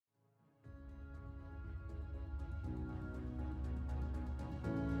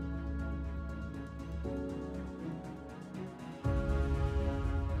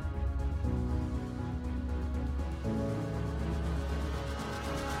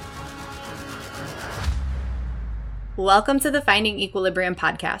Welcome to the Finding Equilibrium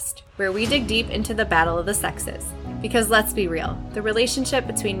podcast, where we dig deep into the battle of the sexes. Because let's be real, the relationship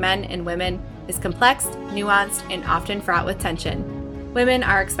between men and women is complex, nuanced, and often fraught with tension. Women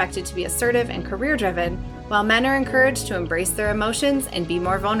are expected to be assertive and career-driven, while men are encouraged to embrace their emotions and be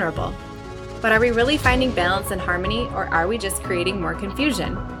more vulnerable. But are we really finding balance and harmony, or are we just creating more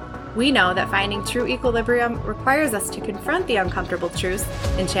confusion? We know that finding true equilibrium requires us to confront the uncomfortable truths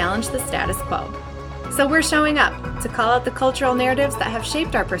and challenge the status quo. So we're showing up to call out the cultural narratives that have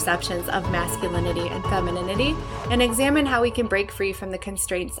shaped our perceptions of masculinity and femininity and examine how we can break free from the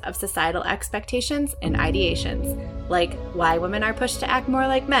constraints of societal expectations and ideations, like why women are pushed to act more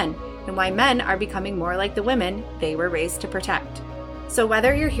like men and why men are becoming more like the women they were raised to protect. So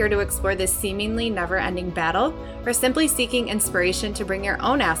whether you're here to explore this seemingly never-ending battle or simply seeking inspiration to bring your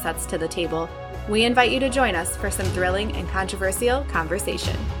own assets to the table, we invite you to join us for some thrilling and controversial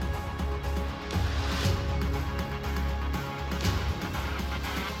conversation.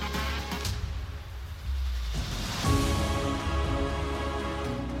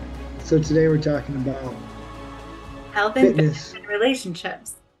 So today we're talking about health and fitness and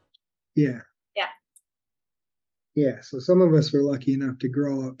relationships. Yeah. So some of us were lucky enough to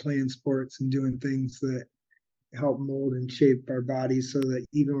grow up playing sports and doing things that help mold and shape our bodies so that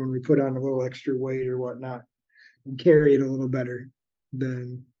even when we put on a little extra weight or whatnot, we carry it a little better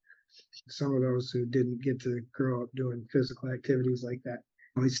than some of those who didn't get to grow up doing physical activities like that.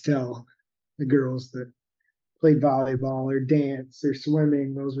 I always tell the girls that played volleyball or dance or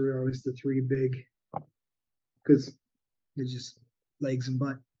swimming, those were always the three big, because they're just legs and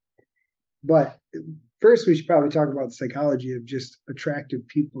butt. But first, we should probably talk about the psychology of just attractive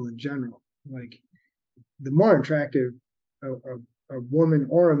people in general. Like, the more attractive a woman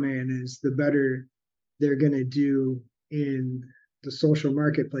or a man is, the better they're going to do in the social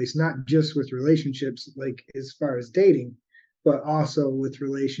marketplace, not just with relationships, like as far as dating, but also with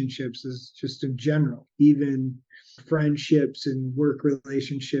relationships as just in general, even friendships and work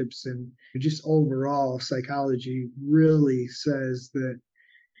relationships, and just overall psychology really says that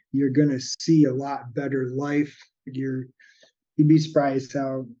you're going to see a lot better life. You'd be surprised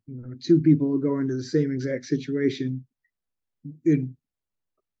how two people will go into the same exact situation.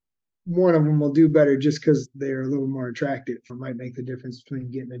 One of them will do better just because they're a little more attractive. It might make the difference between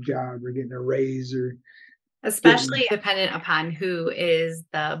getting a job or getting a raise, or especially dependent upon who is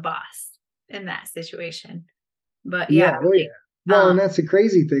the boss in that situation. But well, and that's the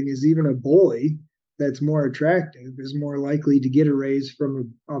crazy thing, is even a bully that's more attractive is more likely to get a raise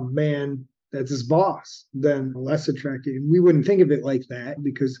from a man that's his boss than less attractive. We wouldn't think of it like that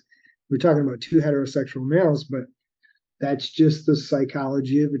because we're talking about two heterosexual males, but that's just the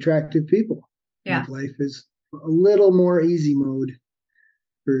psychology of attractive people. Yeah. Like, life is a little more easy mode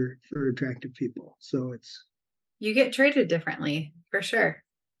for attractive people. So you get treated differently, for sure.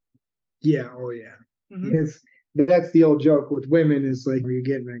 Yeah. Oh yeah. Mm-hmm. That's the old joke with women, is like, you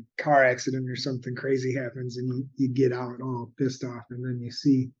get in a car accident or something crazy happens and you get out all pissed off, and then you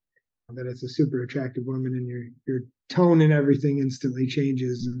see that it's a super attractive woman and your tone and everything instantly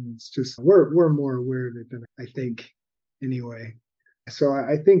changes, and it's just we're more aware of it than I think anyway. So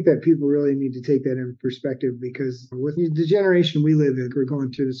I think that people really need to take that in perspective, because with the generation we live in, we're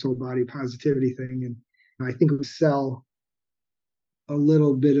going through this whole body positivity thing, and I think we sell a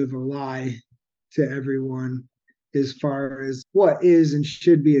little bit of a lie to everyone as far as what is and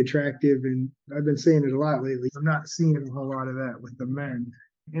should be attractive. And I've been saying it a lot lately. I'm not seeing a whole lot of that with the men.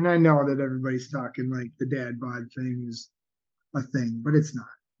 And I know that everybody's talking like the dad bod thing is a thing, but it's not.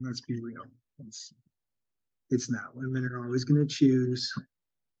 Let's be real. It's not. Women are always going to choose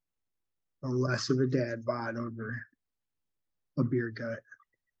a less of a dad bod over a beer gut.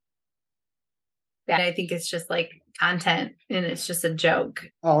 Yeah, I think it's just like content, and it's just a joke.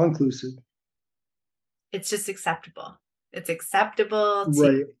 All inclusive. It's just acceptable. It's acceptable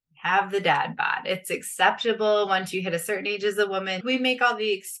to have the dad bod. It's acceptable once you hit a certain age as a woman. We make all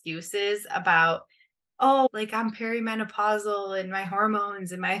the excuses about, like, I'm perimenopausal and my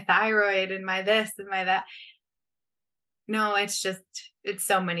hormones and my thyroid and my this and my that. No, it's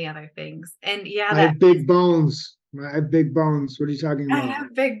so many other things. And I have big bones. I have big bones. What are you talking about? I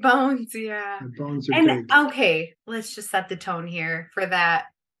have big bones, yeah. My bones are big. Okay, let's just set the tone here for that.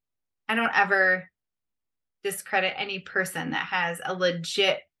 I don't ever discredit any person that has a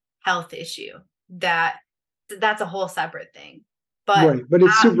legit health issue. That's a whole separate thing. But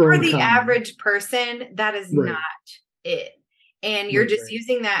it's super for uncommon. The average person, that is not it. And you're just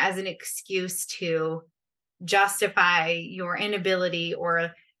using that as an excuse to justify your inability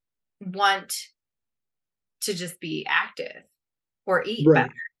or want to just be active or eat better.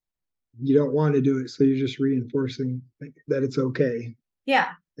 you don't want to do it. So you're just reinforcing that it's okay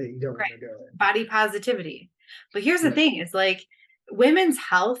Yeah. that you don't want Right. to do it. Body positivity. But here's the Right. thing, is like women's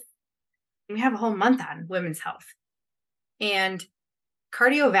health, we have a whole month on women's health and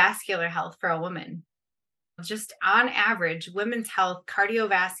cardiovascular health for a woman. Just on average, women's health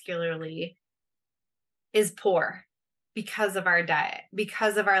cardiovascularly is poor because of our diet,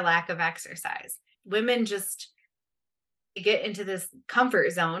 because of our lack of exercise. Women just get into this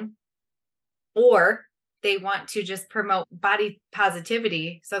comfort zone, or they want to just promote body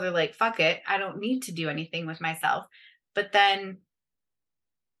positivity. So they're like, fuck it, I don't need to do anything with myself. But then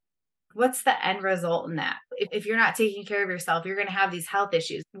what's the end result in that? If you're not taking care of yourself, you're going to have these health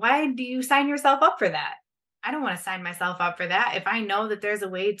issues. Why do you sign yourself up for that? I don't want to sign myself up for that. If I know that there's a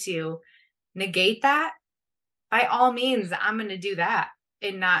way to negate that, by all means, I'm going to do that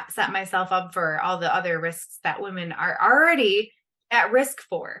and not set myself up for all the other risks that women are already at risk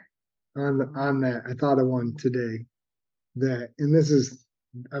for. On that, I thought of one today that, and this is,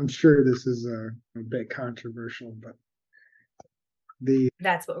 I'm sure this is a bit controversial, but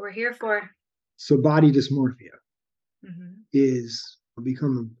That's what we're here for. so body dysmorphia Mm-hmm. is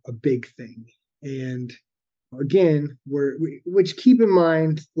become a big thing. And again, which keep in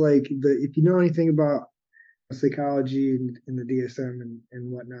mind, like if you know anything about psychology and the DSM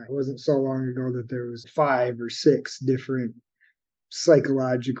and whatnot, it wasn't so long ago that there was 5 or 6 different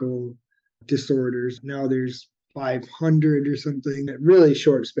psychological disorders. Now there's 500 or something, that really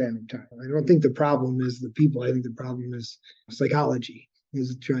short span of time. I don't think the problem is the people. I think the problem is psychology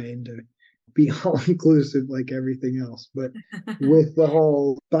is trying to be all inclusive like everything else. But with the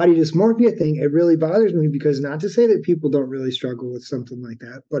whole body dysmorphia thing, it really bothers me, because not to say that people don't really struggle with something like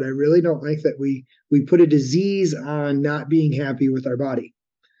that, but I really don't like that we put a disease on not being happy with our body.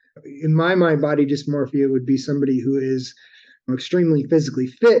 In my mind, body dysmorphia would be somebody who is extremely physically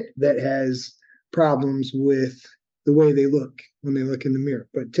fit that has problems with the way they look when they look in the mirror.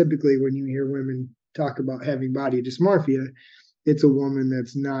 But typically when you hear women talk about having body dysmorphia, it's a woman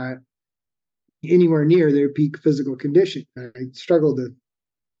that's not anywhere near their peak physical condition. I struggle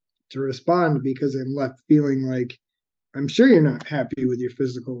to respond, because I'm left feeling like, I'm sure you're not happy with your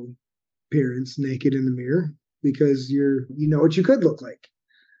physical appearance naked in the mirror, because you know what you could look like.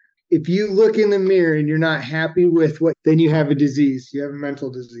 If you look in the mirror and you're not happy with then you have a disease. You have a mental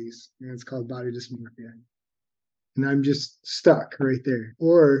disease, and it's called body dysmorphia. And I'm just stuck right there.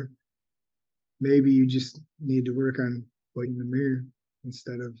 Or maybe you just need to work on looking in the mirror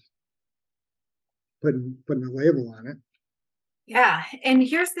instead of putting a label on it. Yeah. And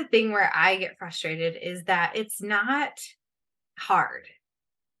here's the thing where I get frustrated is that it's not hard.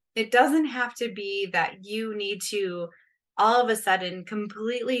 It doesn't have to be that you need to all of a sudden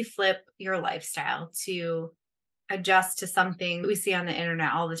completely flip your lifestyle to adjust to something we see on the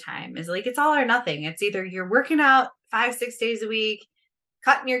internet all the time. Is like, it's all or nothing. It's either you're working out 5-6 days a week,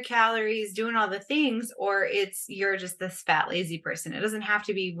 cutting your calories, doing all the things, or it's you're just this fat, lazy person. It doesn't have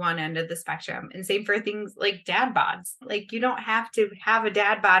to be one end of the spectrum. And same for things like dad bods. Like, you don't have to have a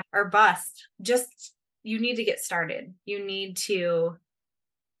dad bod or bust. Just, you need to get started. You need to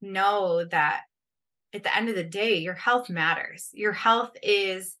know that at the end of the day, your health matters. Your health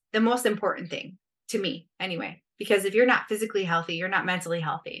is the most important thing to me anyway, because if you're not physically healthy, you're not mentally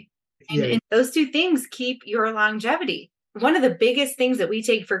healthy. And those two things keep your longevity. One of the biggest things that we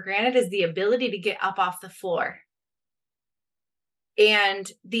take for granted is the ability to get up off the floor.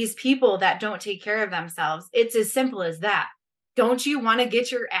 And these people that don't take care of themselves, it's as simple as that. Don't you want to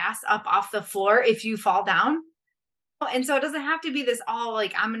get your ass up off the floor if you fall down? And so it doesn't have to be this all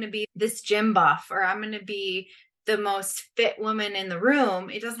like, I'm going to be this gym buff, or I'm going to be the most fit woman in the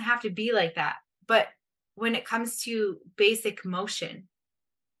room. It doesn't have to be like that. But when it comes to basic motion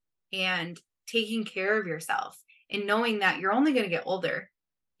and taking care of yourself and knowing that you're only going to get older,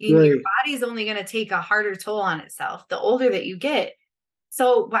 and Right. your body's only going to take a harder toll on itself the older that you get.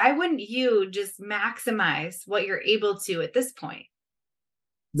 So why wouldn't you just maximize what you're able to at this point?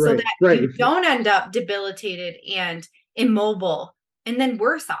 So that you don't end up debilitated and immobile and then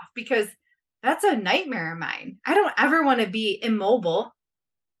worse off, because that's a nightmare of mine. I don't ever want to be immobile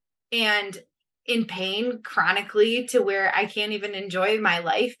and in pain chronically to where I can't even enjoy my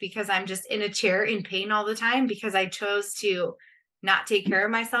life because I'm just in a chair in pain all the time because I chose to not take care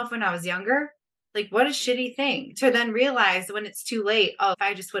of myself when I was younger. Like, what a shitty thing to then realize when it's too late. Oh, if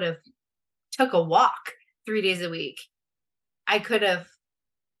I just would have took a walk 3 days a week, I could have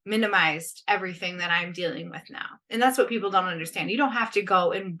minimized everything that I'm dealing with now. And that's what people don't understand. You don't have to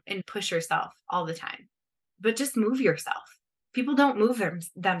go and push yourself all the time, but just move yourself. People don't move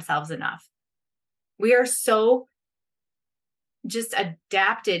themselves enough. We are so just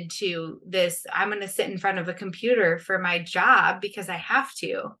adapted to this. I'm going to sit in front of a computer for my job because I have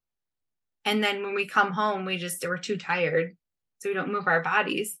to. And then when we come home, we're too tired. So we don't move our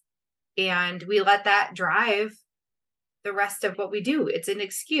bodies, and we let that drive the rest of what we do. It's an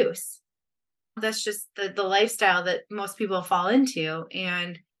excuse. That's just the lifestyle that most people fall into.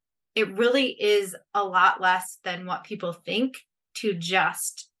 And it really is a lot less than what people think to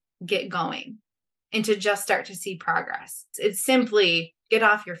just get going and to just start to see progress. It's simply get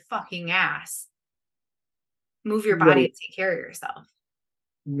off your fucking ass, move your body, and take care of yourself.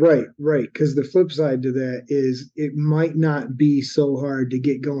 Right. Because the flip side to that is it might not be so hard to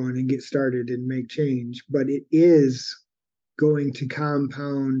get going and get started and make change, but it is going to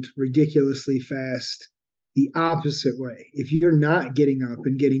compound ridiculously fast the opposite way. If you're not getting up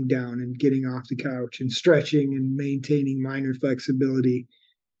and getting down and getting off the couch and stretching and maintaining minor flexibility,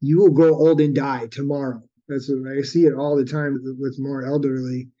 you will grow old and die tomorrow. That's what I see it all the time with more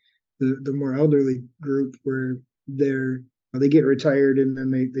elderly, the more elderly group where they get retired and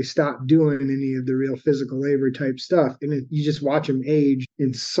then they stop doing any of the real physical labor type stuff. And you just watch them age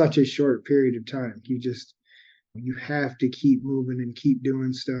in such a short period of time. You have to keep moving and keep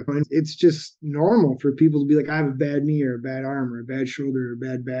doing stuff. And it's just normal for people to be like, I have a bad knee or a bad arm or a bad shoulder or a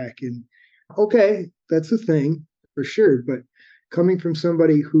bad back. And okay, that's a thing for sure. But coming from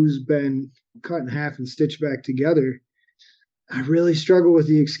somebody who's been cut in half and stitched back together, I really struggle with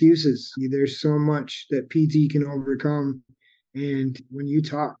the excuses. There's so much that PT can overcome. And when you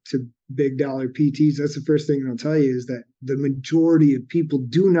talk to big dollar PTs, that's the first thing I'll tell you is that the majority of people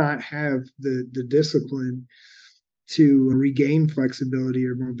do not have the discipline to regain flexibility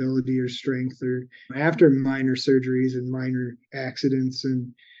or mobility or strength or after minor surgeries and minor accidents.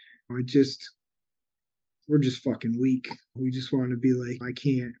 And we're just fucking weak. We just want to be like, I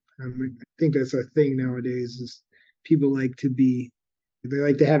can't. I think that's a thing nowadays is people like to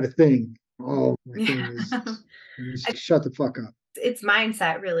have a thing. Oh, my thing is shut the fuck up. It's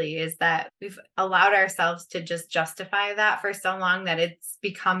mindset really is that we've allowed ourselves to just justify that for so long that it's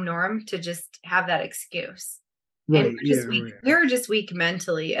become norm to just have that excuse. Right. And we're just weak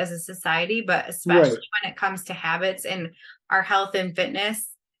mentally as a society, but especially when it comes to habits and our health and fitness.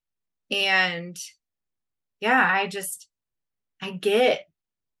 And yeah, I get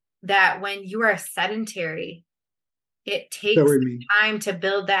that when you are sedentary, it takes time to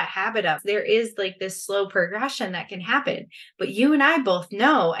build that habit up. There is like this slow progression that can happen, but you and I both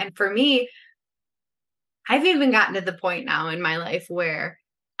know. And for me, I've even gotten to the point now in my life where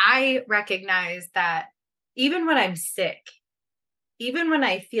I recognize that even when I'm sick, even when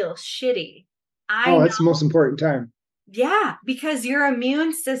I feel shitty, that's the most important time. Yeah, because your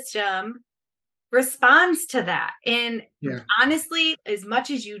immune system responds to that. And honestly, as much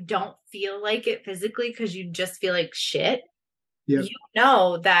as you don't feel like it physically because you just feel like shit, you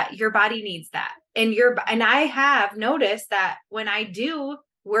know that your body needs that. And I have noticed that when I do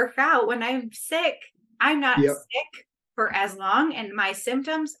work out, when I'm sick, I'm not sick for as long and my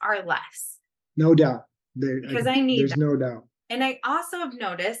symptoms are less. No doubt. Because I need there's no doubt. And I also have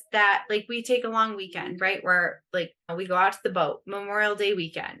noticed that like we take a long weekend, right? Where like we go out to the boat, Memorial Day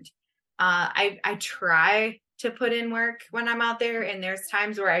weekend. I try to put in work when I'm out there, and there's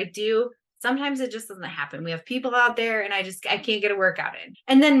times where I do. Sometimes it just doesn't happen. We have people out there and I can't get a workout in.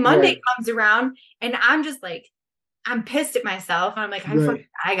 And then Monday comes around and I'm just like, I'm pissed at myself. And I'm like,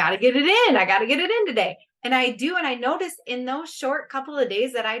 I got to get it in. I got to get it in today. And I do. And I notice in those short couple of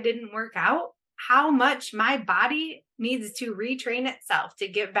days that I didn't work out, how much my body needs to retrain itself to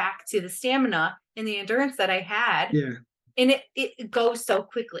get back to the stamina and the endurance that I had. Yeah. And it goes so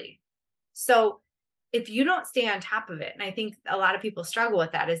quickly. So if you don't stay on top of it, and I think a lot of people struggle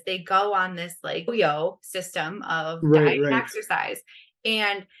with that, is they go on this like yo-yo system of diet and exercise.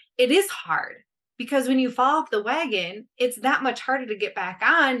 And it is hard because when you fall off the wagon, it's that much harder to get back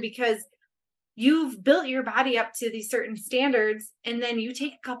on because you've built your body up to these certain standards and then you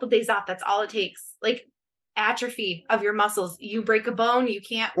take a couple of days off. That's all it takes. Like atrophy of your muscles. You break a bone, you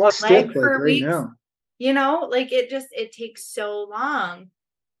can't leg for a week. You know, like it takes so long.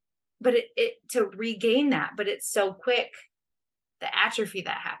 But it to regain that, but it's so quick, the atrophy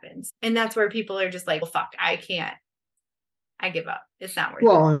that happens. And that's where people are just like, well, fuck, I can't. I give up. It's not worth it.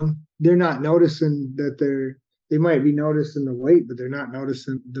 Well, they're not noticing that they might be noticing the weight, but they're not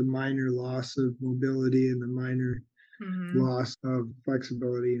noticing the minor loss of mobility and the minor loss of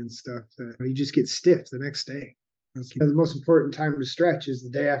flexibility and stuff that you just get stiff the next day. The most important time to stretch is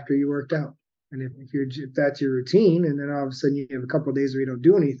the day after you worked out. And if that's your routine, and then all of a sudden you have a couple of days where you don't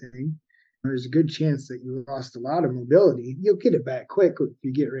do anything, there's a good chance that you lost a lot of mobility. You'll get it back quick if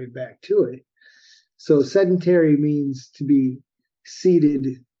you get right back to it. So sedentary means to be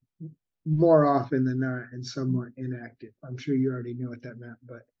seated more often than not and somewhat inactive. I'm sure you already knew what that meant,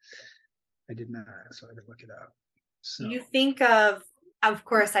 but I did not, so I had to look it up. So You think of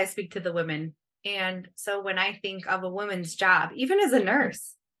course, I speak to the women. And so when I think of a woman's job, even as a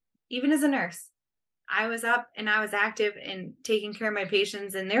nurse, I was up and I was active and taking care of my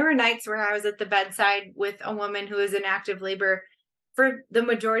patients. And there were nights where I was at the bedside with a woman who was in active labor for the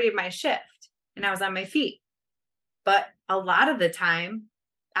majority of my shift, and I was on my feet. But a lot of the time,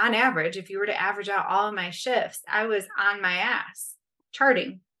 on average, if you were to average out all of my shifts, I was on my ass,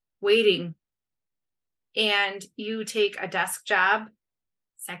 charting, waiting. And you take a desk job,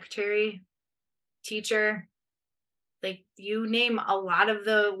 secretary, teacher, like you name a lot of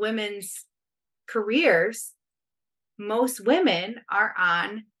the women's careers, most women are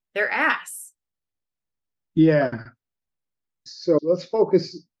on their ass. yeah. So let's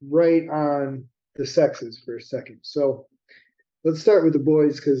focus right on the sexes for a second. So let's start with the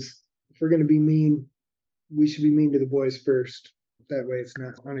boys, because if we're going to be mean, we should be mean to the boys first. That way it's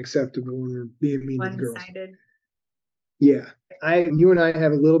not unacceptable when we're being mean to the girls. One-sided. Yeah. You and I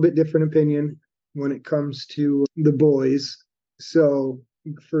have a little bit different opinion when it comes to the boys. So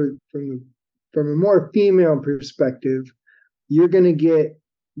from a more female perspective, you're going to get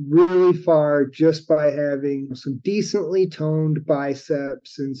really far just by having some decently toned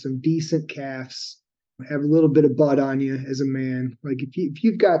biceps and some decent calves, have a little bit of butt on you as a man. Like if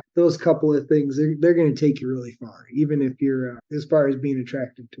you've got those couple of things, they're going to take you really far, even if you're as far as being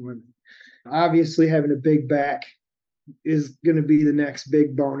attractive to women. Obviously, having a big back is going to be the next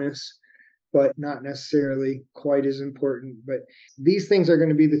big bonus, but not necessarily quite as important. But these things are going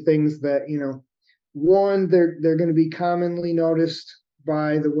to be the things that, one, they're going to be commonly noticed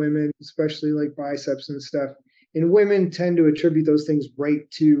by the women, especially like biceps and stuff. And women tend to attribute those things right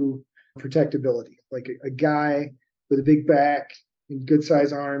to protectability. Like a guy with a big back and good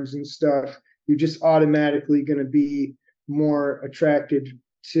size arms and stuff, you're just automatically going to be more attracted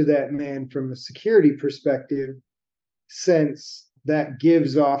to that man from a security perspective, since that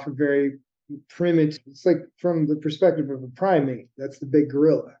gives off a very primitive, it's like from the perspective of a primate, that's the big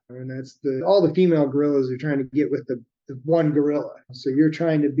gorilla. I mean, that's all the female gorillas are trying to get with the one gorilla. So you're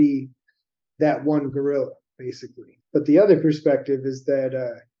trying to be that one gorilla, basically. But the other perspective is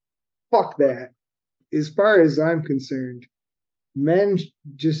that, fuck that. As far as I'm concerned, men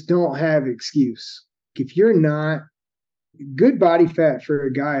just don't have excuse. If you're not, good body fat for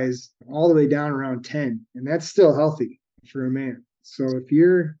a guy is all the way down around 10, and that's still healthy for a man. So if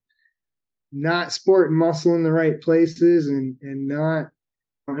you're not sporting muscle in the right places and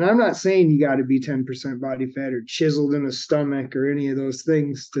I'm not saying you got to be 10% body fat or chiseled in a stomach or any of those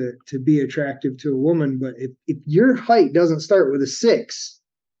things to be attractive to a woman, but if your height doesn't start with a 6,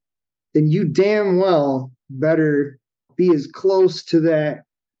 then you damn well better be as close to the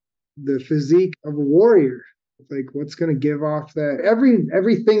physique of a warrior. Like, what's going to give off that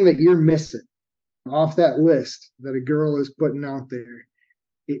everything that you're missing off that list that a girl is putting out there,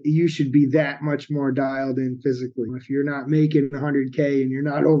 you should be that much more dialed in physically. If you're not making 100K and you're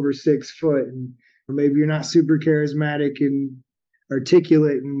not over 6 foot, or maybe you're not super charismatic and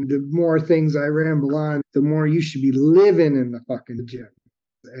articulate, and the more things I ramble on, the more you should be living in the fucking gym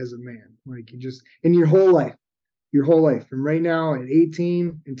as a man. Like, you just, in your whole life, from right now at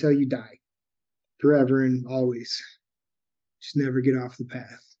 18 until you die, forever and always. Just never get off the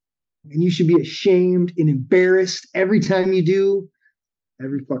path. And you should be ashamed and embarrassed every time you do,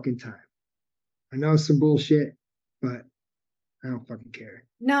 every fucking time. I know it's some bullshit, but I don't fucking care.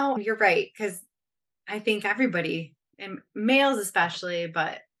 No, you're right. Because I think everybody, and males especially,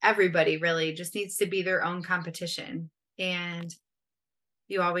 but everybody really just needs to be their own competition. And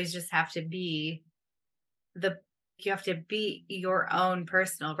you always just have to be you have to beat your own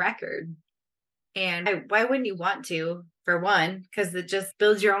personal record. And why wouldn't you want to? For one, because it just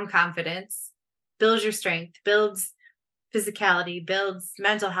builds your own confidence, builds your strength, builds physicality, builds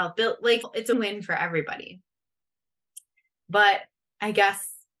mental health, it's a win for everybody. But I guess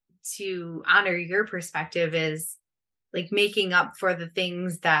to honor your perspective is like making up for the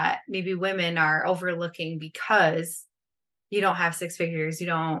things that maybe women are overlooking because you don't have 6 figures,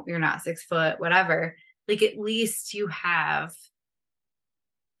 you're not 6 foot, whatever. Like, at least you have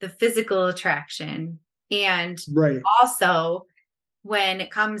the physical attraction. And right. Also, when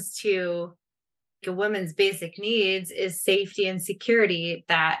it comes to a woman's basic needs is safety and security,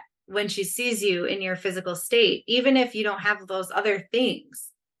 that when she sees you in your physical state, even if you don't have those other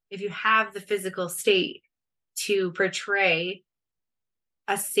things, if you have the physical state to portray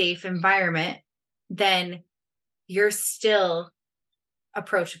a safe environment, then you're still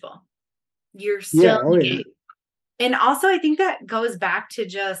approachable. You're still engaged. And also, I think that goes back to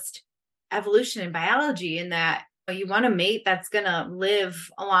just evolution and biology, in that you want a mate that's going to live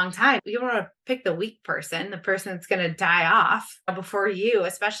a long time. You don't want to pick the weak person, the person that's going to die off before you,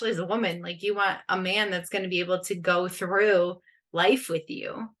 especially as a woman. Like, you want a man that's going to be able to go through life with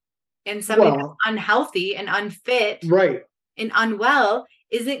you. And somebody that's unhealthy and unfit right, and unwell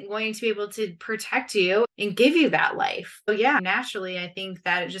isn't going to be able to protect you and give you that life. So yeah, naturally, I think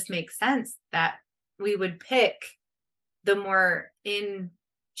that it just makes sense that we would pick the more in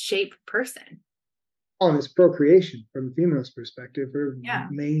shape person. On is procreation from the female's perspective. Her Yeah.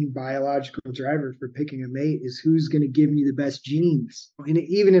 main biological driver for picking a mate is who's going to give me the best genes. And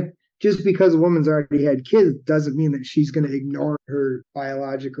even if just because a woman's already had kids doesn't mean that she's going to ignore her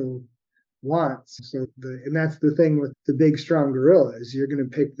biological wants. So and that's the thing with the big strong gorilla, is you're going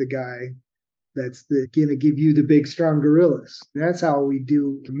to pick the guy that's going to give you the big strong gorillas. And that's how we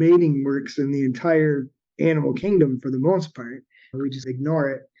do mating works in the entire animal kingdom for the most part. We just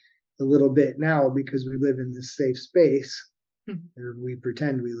ignore it a little bit now because we live in this safe space, or we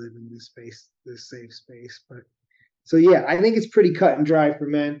pretend we live in this safe space. But so yeah, I think it's pretty cut and dry for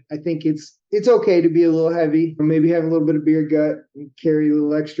men. I think it's okay to be a little heavy, or maybe have a little bit of beer gut and carry a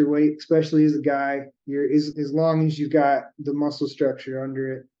little extra weight, especially as a guy. As long as you've got the muscle structure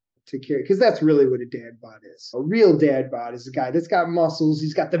under it to carry, because that's really what a dad bod is. A real dad bod is a guy that's got muscles.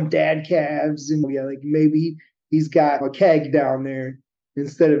 He's got them dad calves, and yeah, like maybe he's got a keg down there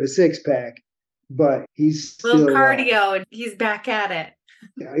instead of a six-pack, but he's still little cardio and he's back at it.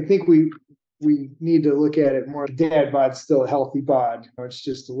 Yeah, I think we need to look at it more. Dad bod's still a healthy bod. It's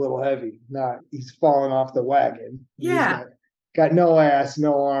just a little heavy. Not he's falling off the wagon. Yeah. He's got no ass,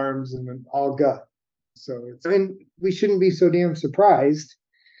 no arms, and all gut. So we shouldn't be so damn surprised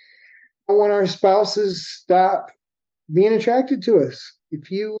when our spouses stop being attracted to us. If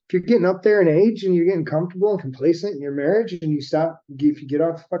you're getting up there in age and you're getting comfortable and complacent in your marriage, and if you get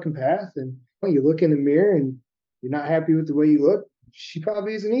off the fucking path and you look in the mirror and you're not happy with the way you look, she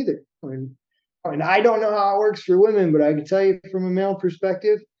probably isn't either. And I don't know how it works for women, but I can tell you from a male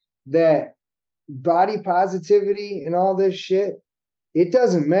perspective that body positivity and all this shit, it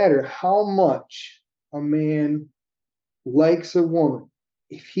doesn't matter how much a man likes a woman.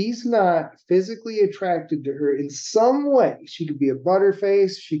 If he's not physically attracted to her in some way, she could be a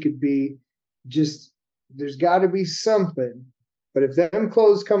butterface, she could be just, there's got to be something. But if them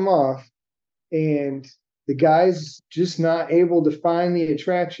clothes come off and the guy's just not able to find the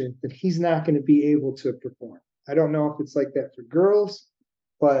attraction, then he's not going to be able to perform. I don't know if it's like that for girls,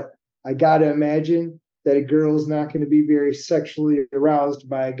 but I got to imagine that a girl is not going to be very sexually aroused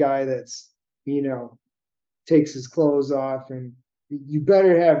by a guy that's, takes his clothes off. And you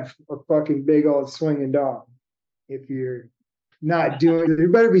better have a fucking big old swinging dog if you're not doing it. There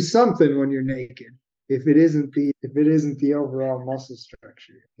better be something when you're naked. If it isn't the overall muscle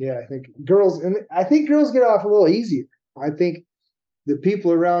structure. Yeah, I think girls get off a little easier. I think the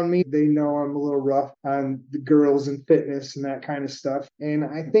people around me, they know I'm a little rough on the girls and fitness and that kind of stuff. And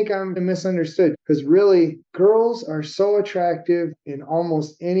I think I'm misunderstood, because really girls are so attractive in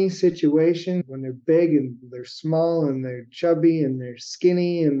almost any situation when they're big and they're small and they're chubby and they're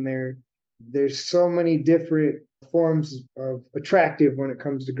skinny, and there's so many different forms of attractive when it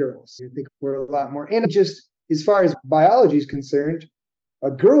comes to girls. I think we're a lot more, and just as far as biology is concerned, a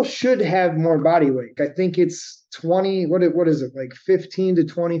girl should have more body weight. I think it's 20, what is it, like 15 to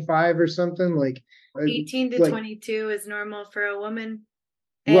 25 or something? Like 18 to 22 is normal for a woman.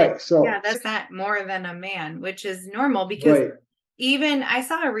 And right. So yeah, that's not more than a man, which is normal, because even I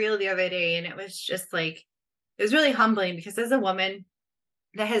saw a reel the other day, and it was just like, it was really humbling, because as a woman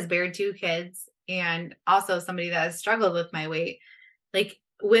that has bared 2 kids, and also somebody that has struggled with my weight, like,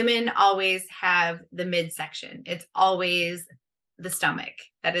 women always have the midsection. It's always the stomach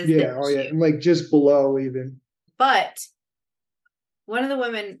that is the issue. And like just below even. But one of the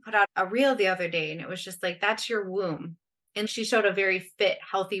women put out a reel the other day, and it was just like, that's your womb. And she showed a very fit,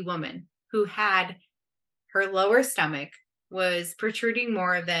 healthy woman who had her lower stomach was protruding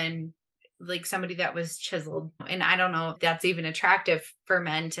more than like somebody that was chiseled. And I don't know if that's even attractive for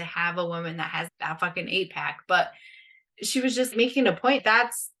men to have a woman that has that fucking 8-pack, but she was just making a point.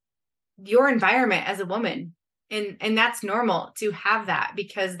 That's your environment as a woman. And that's normal to have that,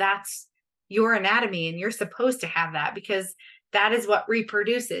 because that's your anatomy, and you're supposed to have that because that is what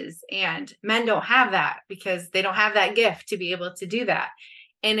reproduces. And men don't have that because they don't have that gift to be able to do that.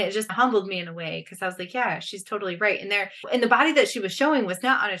 And it just humbled me in a way, because I was like, yeah, she's totally right. And the body that she was showing was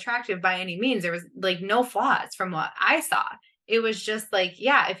not unattractive by any means. There was like no flaws from what I saw. It was just like,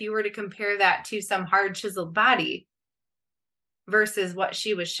 yeah, if you were to compare that to some hard chiseled body versus what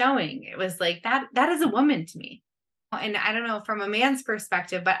she was showing, it was like, that is a woman to me. And I don't know from a man's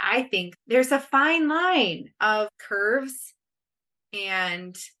perspective, but I think there's a fine line of curves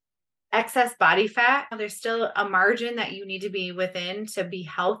and excess body fat. There's still a margin that you need to be within to be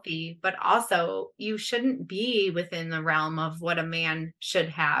healthy, but also you shouldn't be within the realm of what a man should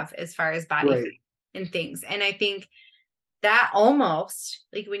have as far as body fat and things. And I think that almost,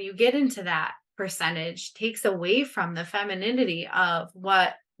 like, when you get into that percentage, takes away from the femininity of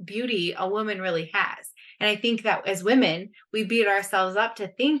what beauty a woman really has. And I think that as women, we beat ourselves up to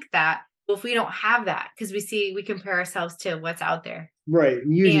think that, well, if we don't have that, because we compare ourselves to what's out there. Right.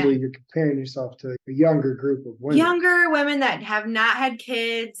 And usually you're comparing yourself to a younger group of women. Younger women that have not had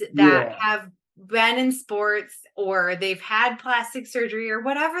kids, that have been in sports, or they've had plastic surgery or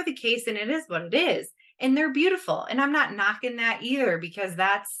whatever the case. And it is what it is. And they're beautiful. And I'm not knocking that either, because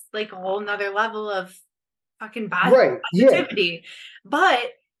that's like a whole nother level of fucking body positivity. But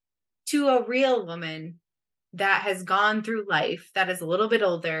to a real woman that has gone through life, that is a little bit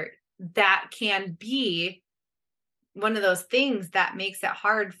older, that can be one of those things that makes it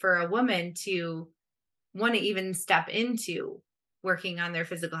hard for a woman to want to even step into working on their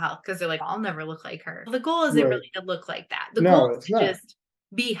physical health, because they're like, I'll never look like her. Well, the goal isn't really to look like that. The goal is to just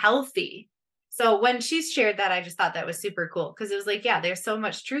be healthy. So when she shared that, I just thought that was super cool, because it was like, yeah, there's so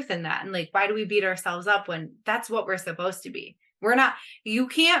much truth in that. And like, why do we beat ourselves up when that's what we're supposed to be? We're not, you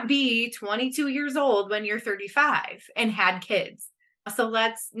can't be 22 years old when you're 35 and had kids. So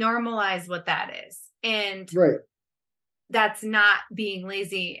let's normalize what that is. And that's not being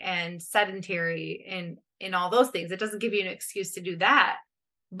lazy and sedentary and all those things. It doesn't give you an excuse to do that,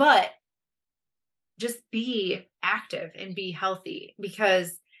 but just be active and be healthy,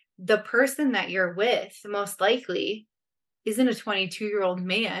 because the person that you're with most likely isn't a 22-year-old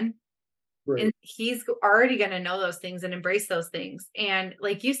man. And he's already going to know those things and embrace those things. And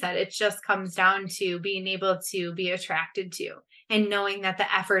like you said, it just comes down to being able to be attracted to and knowing that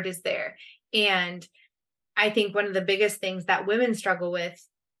the effort is there. And I think one of the biggest things that women struggle with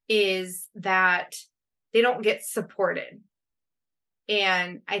is that they don't get supported.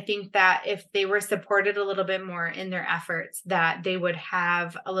 And I think that if they were supported a little bit more in their efforts, that they would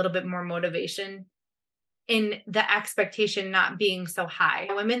have a little bit more motivation, in the expectation not being so high.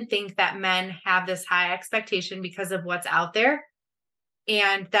 Women think that men have this high expectation because of what's out there,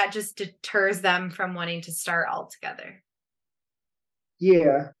 and that just deters them from wanting to start altogether.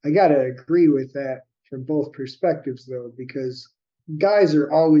 Yeah, I got to agree with that from both perspectives, though, because guys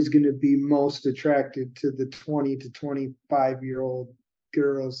are always going to be most attracted to the 20 to 25-year-old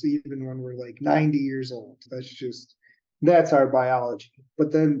girls, even when we're like 90 years old. That's our biology.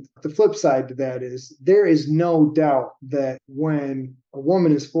 But then the flip side to that is there is no doubt that when a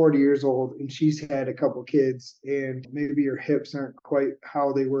woman is 40 years old and she's had a couple kids and maybe her hips aren't quite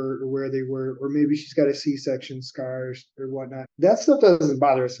how they were or where they were, or maybe she's got a C-section scars or whatnot, that stuff doesn't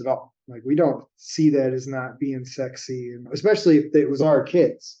bother us at all. Like, we don't see that as not being sexy, and especially if it was our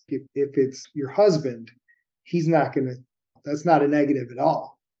kids. If it's your husband, he's not going to, that's not a negative at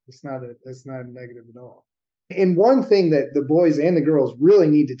all. That's not a negative at all. And one thing that the boys and the girls really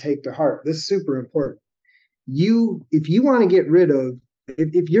need to take to heart, this is super important. If you want to get rid of,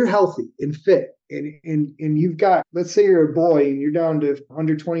 if you're healthy and fit and you've got, let's say you're a boy and you're down to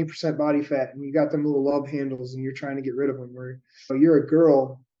under 20% body fat and you got them little love handles and you're trying to get rid of them, where you're a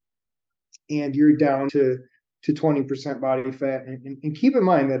girl and you're down to 20% body fat. And keep in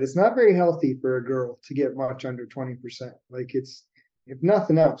mind that it's not very healthy for a girl to get much under 20%. Like, it's, if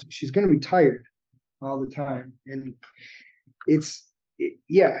nothing else, she's going to be tired all the time. And it's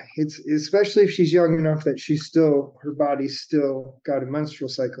especially if she's young enough that her body's still got a menstrual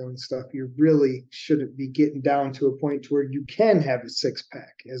cycle and stuff, you really shouldn't be getting down to a point to where you can have a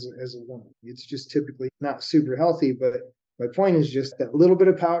six-pack as a woman. It's just typically not super healthy. But my point is just that little bit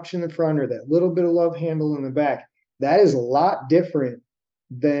of pouch in the front or that little bit of love handle in the back, that is a lot different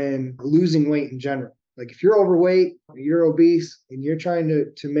than losing weight in general. Like, if you're overweight, you're obese, and you're trying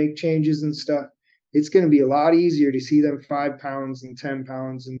to make changes and stuff, it's going to be a lot easier to see them 5 pounds and 10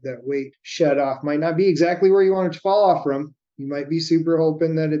 pounds and that weight shed off. Might not be exactly where you want it to fall off from. You might be super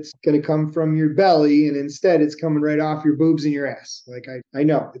hoping that it's going to come from your belly, and instead it's coming right off your boobs and your ass. Like, I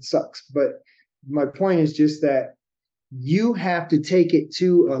know it sucks, but my point is just that you have to take it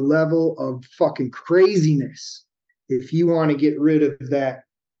to a level of fucking craziness if you want to get rid of that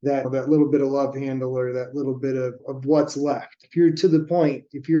little bit of love handle or that little bit of what's left. If you're to the point,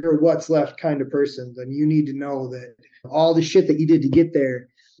 if you're a what's left kind of person, then you need to know that all the shit that you did to get there,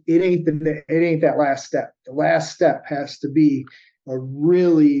 it ain't that last step. The last step has to be a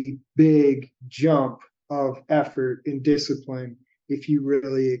really big jump of effort and discipline if you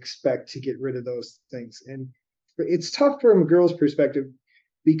really expect to get rid of those things. And it's tough from a girl's perspective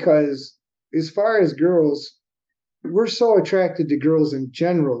because as far as girls, we're so attracted to girls in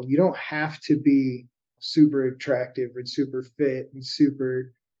general. You don't have to be super attractive and super fit and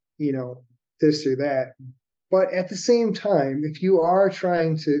super, this or that. But at the same time, if you are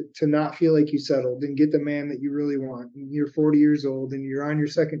trying to not feel like you settled and get the man that you really want, and you're 40 years old and you're on your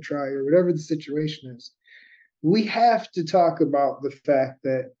second try or whatever the situation is, we have to talk about the fact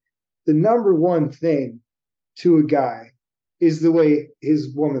that the number one thing to a guy is the way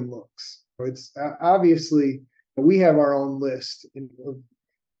his woman looks. It's obviously we have our own list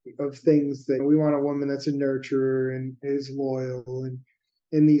of things that we want a woman that's a nurturer and is loyal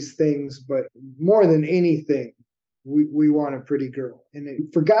and these things, but more than anything, we want a pretty girl.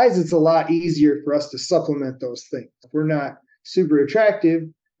 And for guys, it's a lot easier for us to supplement those things. If we're not super attractive,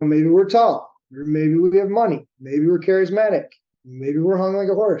 maybe we're tall, or maybe we have money, maybe we're charismatic, maybe we're hung like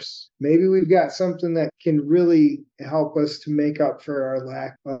a horse. Maybe we've got something that can really help us to make up for our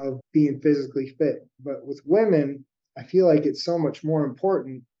lack of being physically fit. But with women, I feel like it's so much more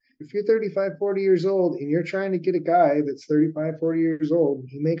important. If you're 35, 40 years old and you're trying to get a guy that's 35, 40 years old, and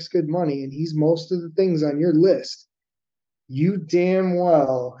he makes good money and he's most of the things on your list, you damn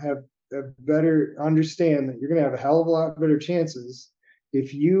well have a better understand that you're going to have a hell of a lot better chances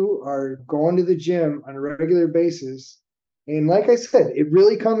if you are going to the gym on a regular basis. And like I said, it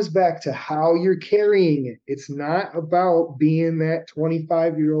really comes back to how you're carrying it. It's not about being that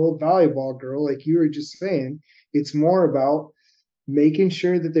 25-year-old volleyball girl, like you were just saying. It's more about making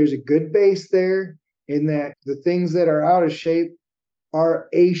sure that there's a good base there and that the things that are out of shape are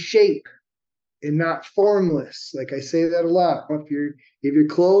a shape and not formless. Like I say that a lot. If your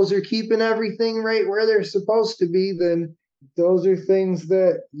clothes are keeping everything right where they're supposed to be, then those are things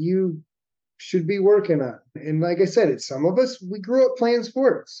that you should be working on. And like I said, it's some of us, we grew up playing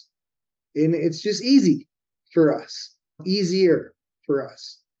sports and it's just easy for us, easier for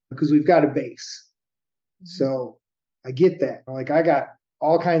us because we've got a base. So I get that. Like I got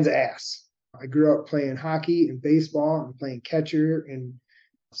all kinds of ass. I grew up playing hockey and baseball and playing catcher and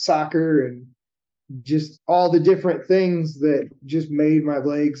soccer and just all the different things that just made my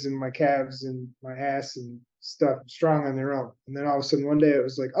legs and my calves and my ass and stuff strong on their own. And then all of a sudden one day it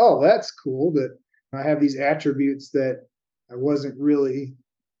was like, oh, that's cool that I have these attributes that I wasn't really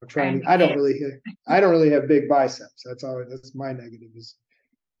trying to. I don't really have big biceps. That's my negative is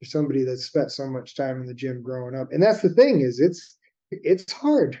for somebody that spent so much time in the gym growing up. And that's the thing is it's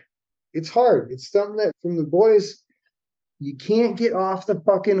hard. It's hard. It's something that from the boys, you can't get off the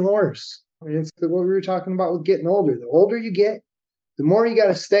fucking horse. I mean, it's what we were talking about with getting older. The older you get, the more you got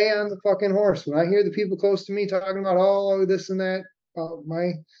to stay on the fucking horse. When I hear the people close to me talking about, oh, this and that,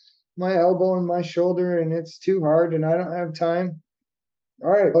 my elbow and my shoulder, and it's too hard and I don't have time.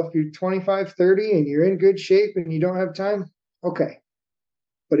 All right, well, if you're 25, 30 and you're in good shape and you don't have time, okay.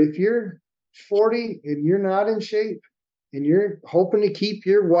 But if you're 40 and you're not in shape and you're hoping to keep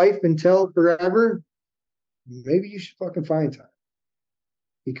your wife until forever, maybe you should fucking find time.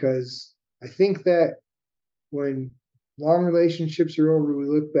 Because I think that when long relationships are over, we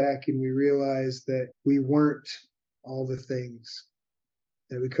look back and we realize that we weren't all the things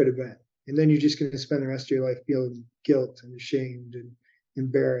that we could have been. And then you're just going to spend the rest of your life feeling guilt and ashamed and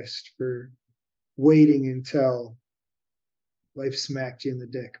embarrassed for waiting until life smacked you in the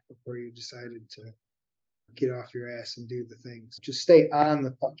dick before you decided to get off your ass and do the things. Just stay on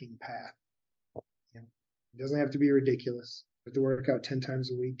the fucking path. It doesn't have to be ridiculous. You have to work out 10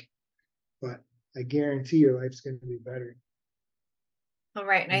 times a week, but I guarantee your life's going to be better. All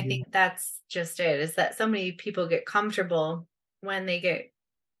right. And I think that's just it, is that so many people get comfortable when they get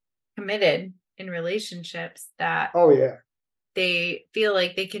committed in relationships that they feel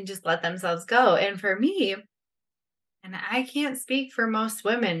like they can just let themselves go. And for me, and I can't speak for most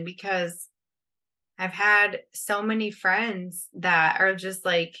women because I've had so many friends that are just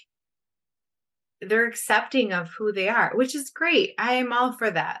like, they're accepting of who they are, which is great. I am all for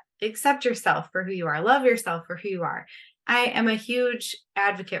that. Accept yourself for who you are. Love yourself for who you are. I am a huge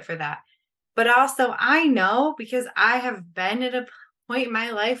advocate for that. But also I know because I have been at a point in my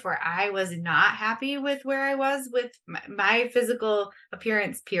life where I was not happy with where I was with my physical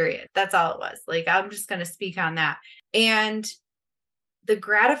appearance, period. That's all it was. Like, I'm just going to speak on that. And the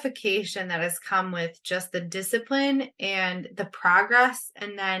gratification that has come with just the discipline and the progress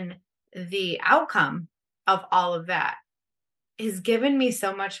and then the outcome of all of that has given me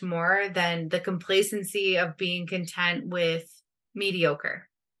so much more than the complacency of being content with mediocre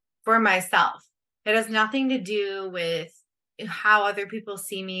for myself. It has nothing to do with how other people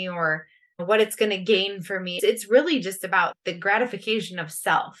see me or what it's going to gain for me. It's really just about the gratification of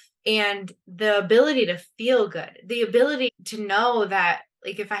self and the ability to feel good, the ability to know that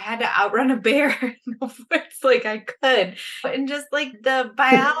like if I had to outrun a bear in the woods, like I could, and just like the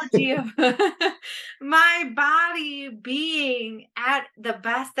biology of my body being at the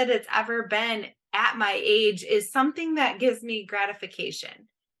best that it's ever been at my age is something that gives me gratification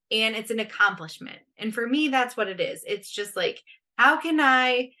and it's an accomplishment. And for me, that's what it is. It's just like, how can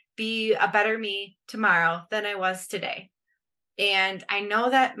I be a better me tomorrow than I was today? And I know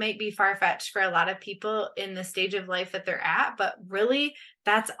that might be far-fetched for a lot of people in the stage of life that they're at, but really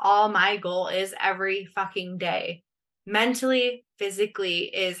that's all my goal is every fucking day. Mentally, physically,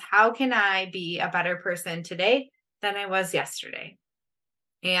 is how can I be a better person today than I was yesterday?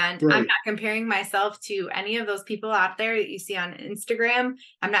 And I'm not comparing myself to any of those people out there that you see on Instagram.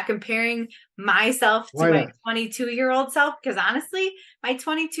 I'm not comparing myself to my 22-year-old self, because honestly, my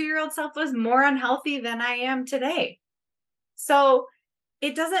 22-year-old self was more unhealthy than I am today. So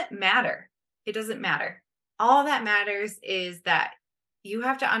it doesn't matter. It doesn't matter. All that matters is that you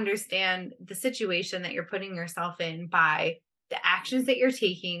have to understand the situation that you're putting yourself in by the actions that you're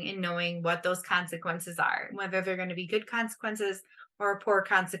taking and knowing what those consequences are, whether they're going to be good consequences or poor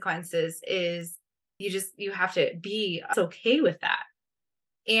consequences. Is you have to be okay with that.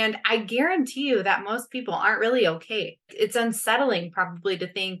 And I guarantee you that most people aren't really okay. It's unsettling probably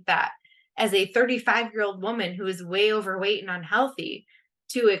to think that as a 35-year-old woman who is way overweight and unhealthy,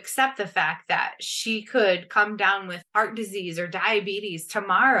 to accept the fact that she could come down with heart disease or diabetes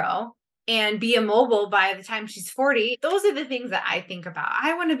tomorrow and be immobile by the time she's 40. Those are the things that I think about.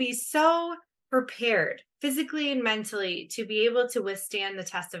 I want to be so prepared physically and mentally to be able to withstand the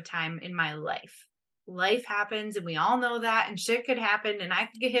test of time in my life. Life happens and we all know that, and shit could happen and I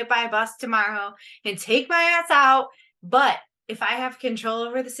could get hit by a bus tomorrow and take my ass out. But if I have control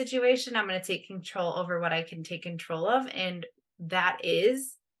over the situation, I'm going to take control over what I can take control of. And that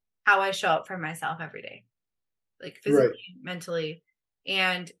is how I show up for myself every day, like physically, mentally.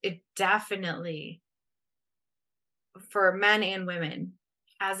 And it definitely, for men and women,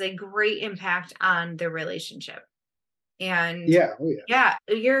 has a great impact on their relationship. And yeah,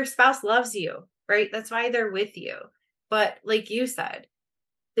 your spouse loves you, right? That's why they're with you. But like you said,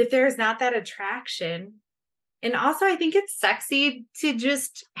 if there's not that attraction, and also I think it's sexy to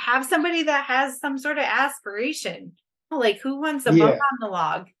just have somebody that has some sort of aspiration. Like, who wants a bump on the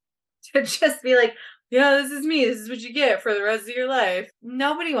log to just be like, yeah, this is me. This is what you get for the rest of your life.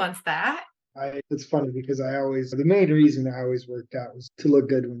 Nobody wants that. It's funny because the main reason I always worked out was to look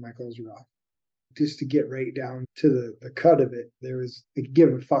good when my clothes were off. Just to get right down to the cut of it. I could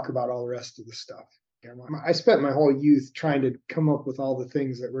give a fuck about all the rest of the stuff. I spent my whole youth trying to come up with all the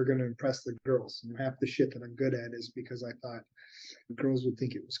things that were going to impress the girls. And half the shit that I'm good at is because I thought the girls would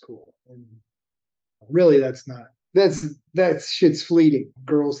think it was cool. And really, that shit's fleeting.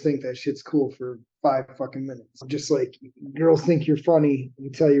 Girls think that shit's cool for 5 fucking minutes. Just like girls think you're funny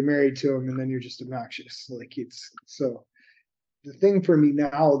until you're married to them, and then you're just obnoxious. Like so. The thing for me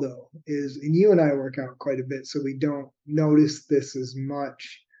now, though, is, and you and I work out quite a bit, so we don't notice this as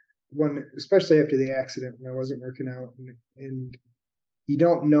much especially after the accident when I wasn't working out, and you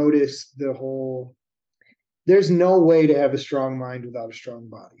don't notice there's no way to have a strong mind without a strong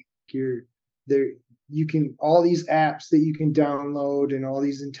body. All these apps that you can download and all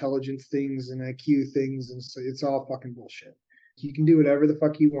these intelligence things and IQ things, and so it's all fucking bullshit. You can do whatever the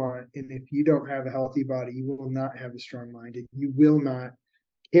fuck you want, and if you don't have a healthy body, you will not have a strong mind, and you will not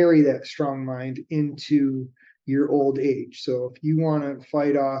carry that strong mind into your old age. So if you want to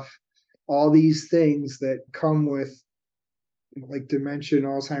fight off all these things that come with like dementia,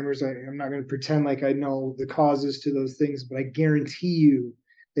 Alzheimer's, I'm not going to pretend like I know the causes to those things, but I guarantee you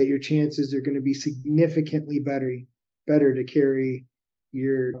that your chances are going to be significantly better to carry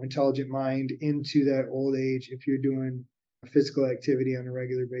your intelligent mind into that old age if you're doing physical activity on a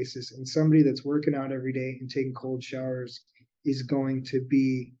regular basis. And somebody that's working out every day and taking cold showers is going to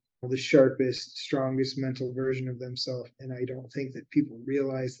be the sharpest, strongest mental version of themselves. And I don't think that people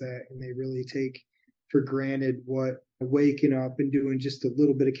realize that, and they really take for granted what waking up and doing just a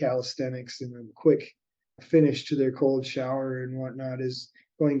little bit of calisthenics and a quick finish to their cold shower and whatnot is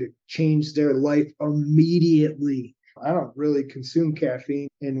going to change their life immediately. I don't really consume caffeine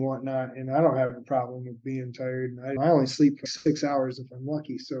and whatnot, and I don't have a problem with being tired. I only sleep for 6 hours if I'm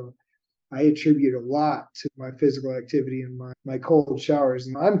lucky. So I attribute a lot to my physical activity and my cold showers.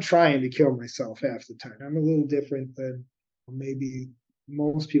 And I'm trying to kill myself half the time. I'm a little different than maybe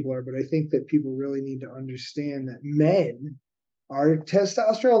most people are, but I think that people really need to understand that men our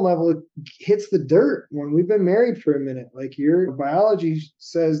testosterone level hits the dirt when we've been married for a minute. Like your biology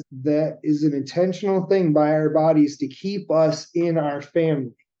says that is an intentional thing by our bodies to keep us in our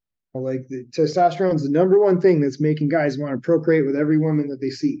family. Like the testosterone is the number one thing that's making guys want to procreate with every woman that they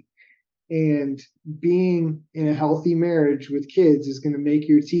see. And being in a healthy marriage with kids is going to make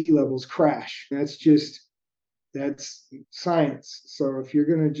your T levels crash. That's science. So if you're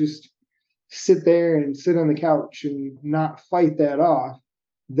going to just sit there and sit on the couch and not fight that off,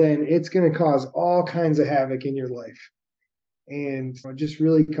 then it's going to cause all kinds of havoc in your life. And it just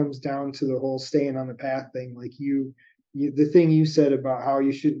really comes down to the whole staying on the path thing. Like the thing you said about how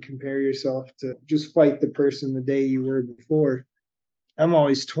you shouldn't compare yourself to just fight the person the day you were before. I'm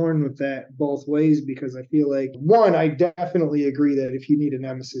always torn with that both ways, because I feel like, one, I definitely agree that if you need a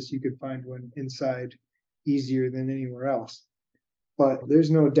nemesis, you could find one inside easier than anywhere else. But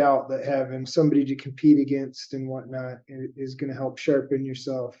there's no doubt that having somebody to compete against and whatnot is going to help sharpen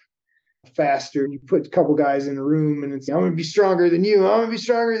yourself faster. You put a couple guys in a room and it's, I'm going to be stronger than you. I'm going to be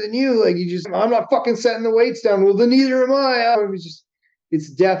stronger than you. Like I'm not fucking setting the weights down. Well, then neither am I.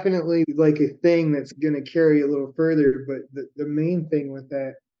 It's definitely like a thing that's going to carry a little further. But the main thing with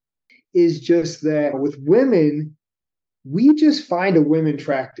that is just that with women, we just find a women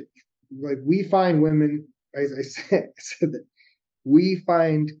attractive. Like we find women, as I said that we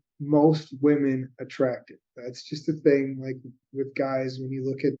find most women attractive. That's just a thing. Like with guys, when you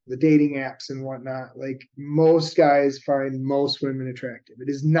look at the dating apps and whatnot, like most guys find most women attractive. It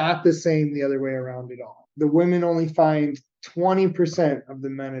is not the same the other way around at all. The women only find 20% of the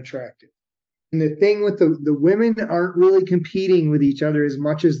men attractive. And the thing with the women aren't really competing with each other as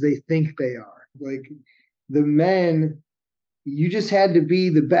much as they think they are. Like the men, you just had to be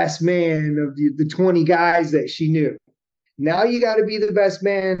the best man of the 20 guys that she knew. Now you got to be the best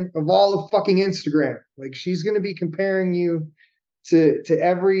man of all of fucking Instagram. Like she's going to be comparing you to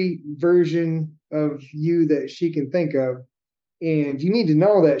every version of you that she can think of. And you need to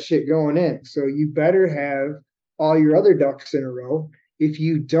know that shit going in. So you better have all your other ducks in a row. If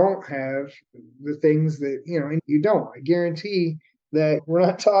you don't have the things that, and you don't, I guarantee that we're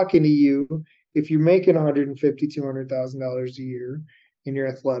not talking to you if you're making $150,000, $200,000 a year and you're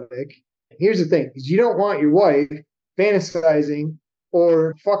athletic. Here's the thing, is you don't want your wife fantasizing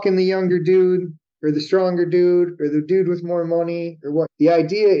or fucking the younger dude or the stronger dude or the dude with more money or what. The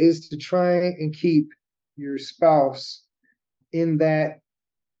idea is to try and keep your spouse in that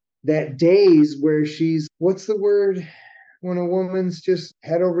days where she's, what's the word when a woman's just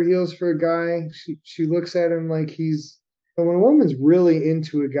head over heels for a guy? She looks at him like when a woman's really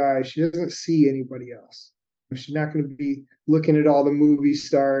into a guy, she doesn't see anybody else. She's not going to be looking at all the movie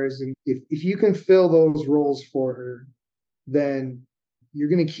stars. And if you can fill those roles for her, then you're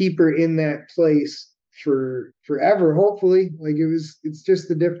going to keep her in that place for forever, hopefully. Like it's just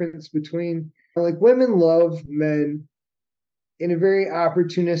the difference between, like, women love men in a very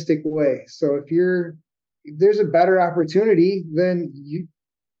opportunistic way. So if there's a better opportunity, then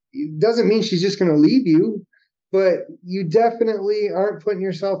it doesn't mean she's just going to leave you, but you definitely aren't putting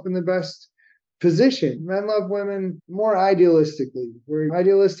yourself in the best position. Men love women more idealistically, where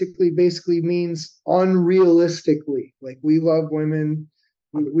idealistically basically means unrealistically. Like we love women,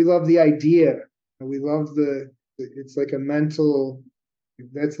 we love the idea, we love it's like a mental,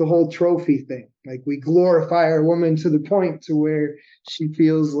 that's the whole trophy thing. Like we glorify our woman to the point to where she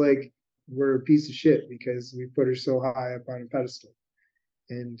feels like we're a piece of shit because we put her so high up on a pedestal.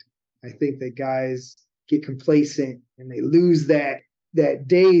 And I think that guys get complacent and they lose that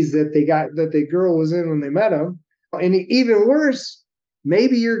daze that the girl was in when they met him. And even worse,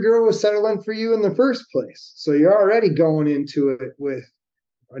 maybe your girl was settling for you in the first place. So you're already going into it with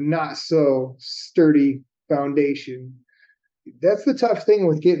a not so sturdy foundation. That's the tough thing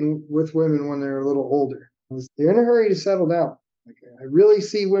with getting with women when they're a little older. They're in a hurry to settle down. Like, I really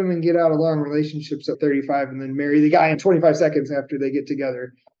see women get out of long relationships at 35 and then marry the guy in 25 seconds after they get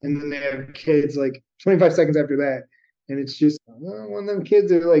together. And then they have kids like 25 seconds after that. And it's just, when them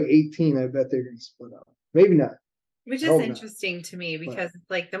kids are like 18, I bet they're going to split up. Maybe not. Which is interesting to me because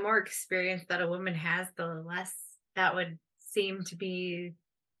like the more experience that a woman has, the less that would seem to be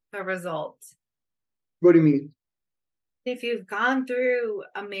the result. What do you mean? If you've gone through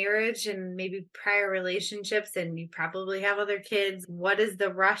a marriage and maybe prior relationships and you probably have other kids, what is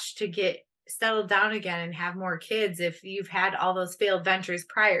the rush to get settled down again and have more kids if you've had all those failed ventures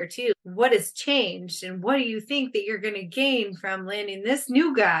prior to? What has changed and what do you think that you're going to gain from landing this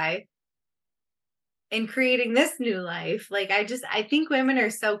new guy and creating this new life? Like, I think women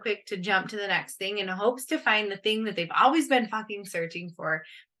are so quick to jump to the next thing in hopes to find the thing that they've always been fucking searching for.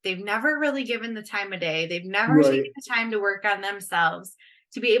 They've never really given the time of day. They've never Right. taken the time to work on themselves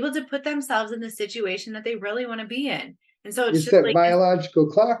to be able to put themselves in the situation that they really want to be in. And so it's It's just that like, biological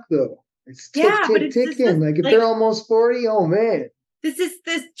clock though. It's tick, yeah, but tick, it's just this, ticking. Like if like, they're almost 40, oh man. this is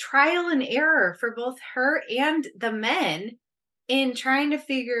this trial and error for both her and the men in trying to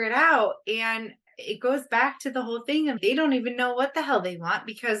figure it out. And it goes back to the whole thing of they don't even know what the hell they want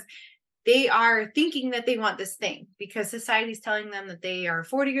because they are thinking that they want this thing because society's telling them that they are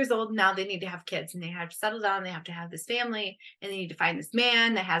 40 years old. Now they need to have kids and they have to settle down. They have to have this family and they need to find this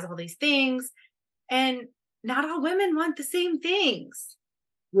man that has all these things. And not all women want the same things.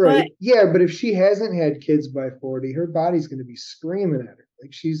 Right. But Yeah, but if she hasn't had kids by 40, her body's going to be screaming at her.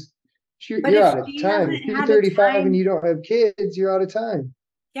 Like you're if out of she time. hasn't If you're had a 35 and time, you don't have kids, you're out of time.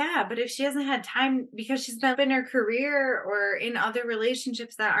 yeah, but if she hasn't had time because she's been in her career or in other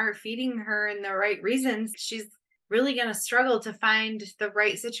relationships that aren't feeding her in the right reasons, she's really going to struggle to find the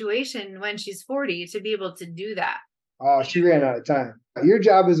right situation when she's 40 to be able to do that. Oh, she ran out of time. Your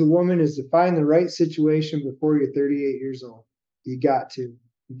job as a woman is to find the right situation before you're 38 years old. You got to.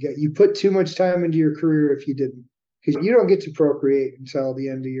 You put too much time into your career if you didn't. Because you don't get to procreate until the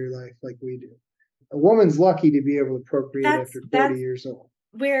end of your life like we do. A woman's lucky to be able to procreate after 40 years old.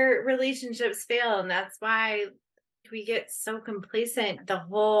 Where relationships fail, and that's why we get so complacent. The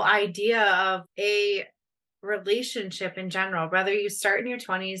whole idea of a relationship in general, whether you start in your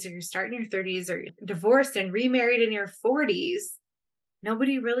 20s or you start in your 30s or you're divorced and remarried in your 40s,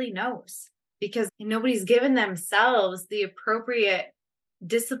 nobody really knows because nobody's given themselves the appropriate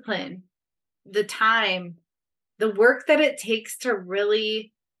discipline, the time, the work that it takes to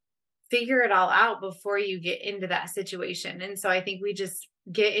really figure it all out before you get into that situation. And so I think we just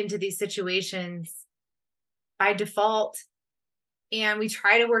get into these situations by default and we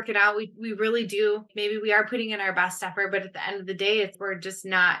try to work it out. We really do. Maybe we are putting in our best effort, but at the end of the day, we're just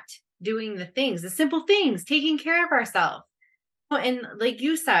not doing the things, the simple things, taking care of ourselves. And like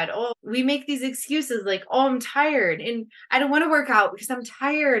you said, oh, we make these excuses like, oh, I'm tired and I don't want to work out because I'm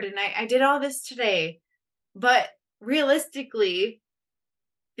tired and I did all this today. But realistically,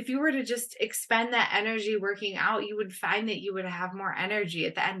 if you were to just expend that energy working out, you would find that you would have more energy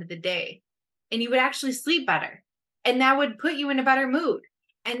at the end of the day and you would actually sleep better. And that would put you in a better mood.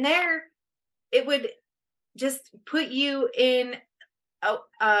 And it would just put you in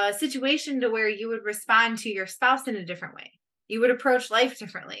a situation to where you would respond to your spouse in a different way. You would approach life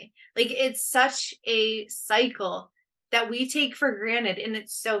differently. Like it's such a cycle that we take for granted and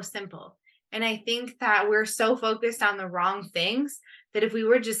it's so simple. And I think that we're so focused on the wrong things that if we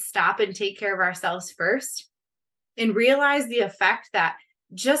were just stop and take care of ourselves first and realize the effect that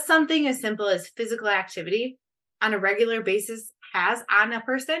just something as simple as physical activity on a regular basis has on a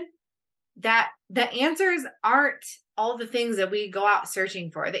person, that the answers aren't all the things that we go out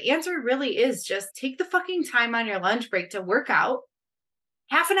searching for. The answer really is just take the fucking time on your lunch break to work out.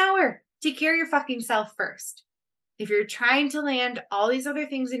 Half an hour. Take care of your fucking self first. If you're trying to land all these other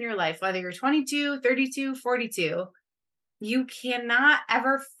things in your life, whether you're 22, 32, 42, you cannot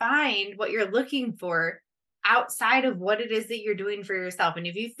ever find what you're looking for outside of what it is that you're doing for yourself. And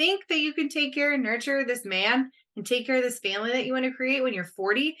if you think that you can take care and nurture this man and take care of this family that you want to create when you're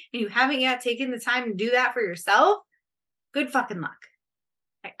 40 and you haven't yet taken the time to do that for yourself, good fucking luck.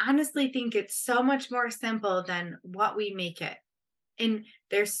 I honestly think it's so much more simple than what we make it. And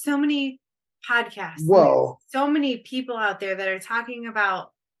there's so many podcasts, so many people out there that are talking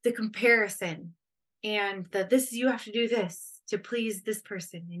about the comparison and that you have to do this to please this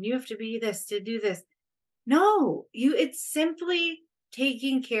person and you have to be this to do this. No, it's simply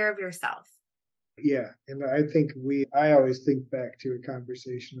taking care of yourself. Yeah. And I always think back to a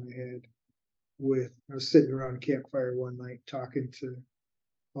conversation I had I was sitting around a campfire one night talking to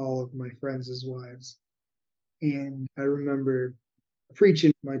all of my friends' wives. And I remember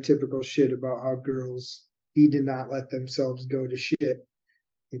preaching my typical shit about how girls need to not let themselves go to shit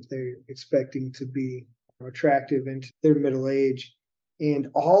if they're expecting to be attractive into their middle age. And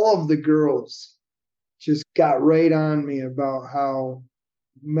all of the girls just got right on me about how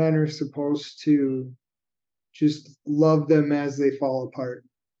men are supposed to just love them as they fall apart.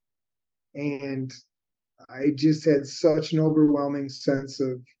 And I just had such an overwhelming sense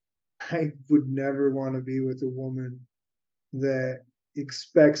of I would never want to be with a woman that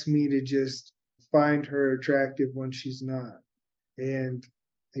expects me to just find her attractive when she's not. And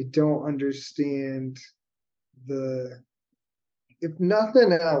I don't understand if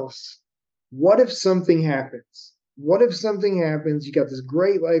nothing else, what if something happens? What if something happens? You got this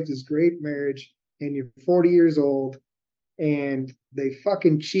great life, this great marriage, and you're 40 years old and they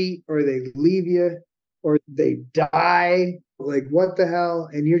fucking cheat or they leave you or they die Like, what the hell?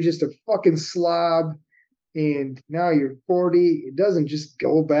 And you're just a fucking slob. And now you're 40. It doesn't just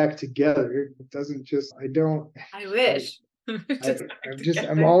go back together. It doesn't just, I wish.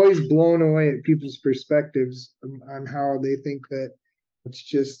 I'm always blown away at people's perspectives on how they think that it's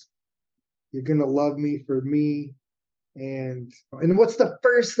just, you're going to love me for me. And what's the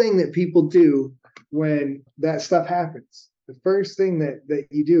first thing that people do when that stuff happens? The first thing that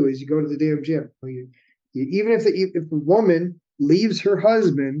you do is you go to the damn gym. Even if a woman leaves her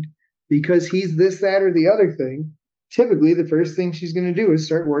husband because he's this, that, or the other thing, typically the first thing she's going to do is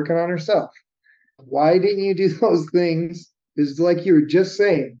start working on herself. Why didn't you do those things? Is like you were just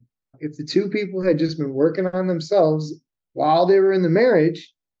saying, if the two people had just been working on themselves while they were in the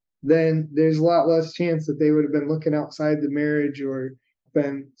marriage, then there's a lot less chance that they would have been looking outside the marriage or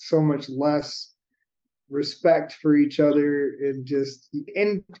been so much less respect for each other.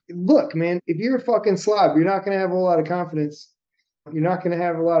 And look, man, if you're a fucking slob, you're not going to have a lot of confidence. You're not going to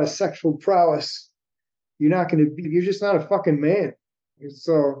have a lot of sexual prowess. You're just not a fucking man. And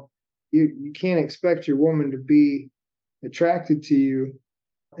so you can't expect your woman to be attracted to you.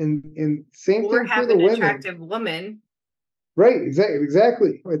 And same thing for the women. Attractive woman. Right,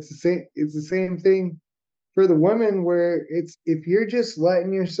 exactly. It's the same thing for the women, where it's, if you're just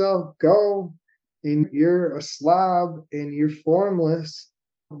letting yourself go and you're a slob and you're formless,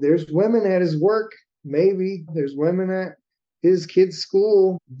 there's women at his work, maybe there's women at his kid's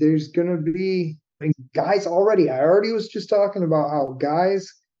school. There's gonna be, guys already. I already was just talking about how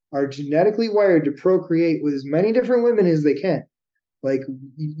guys are genetically wired to procreate with as many different women as they can. Like,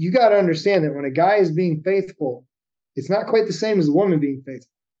 you got to understand that when a guy is being faithful, it's not quite the same as a woman being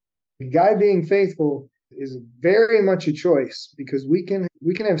faithful. A guy being faithful is very much a choice, because we can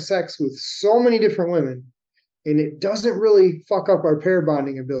have sex with so many different women, and it doesn't really fuck up our pair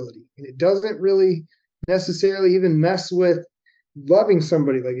bonding ability. And it doesn't really necessarily even mess with loving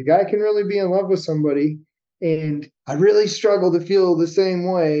somebody. Like, a guy can really be in love with somebody, and I really struggle to feel the same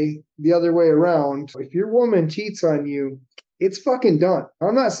way the other way around. If your woman cheats on you, it's fucking done.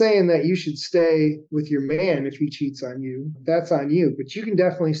 I'm not saying that you should stay with your man if he cheats on you. That's on you. But you can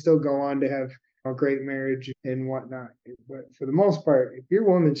definitely still go on to have a great marriage and whatnot. But for the most part, if your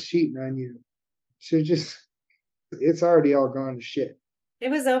woman's cheating on you, it's already all gone to shit. It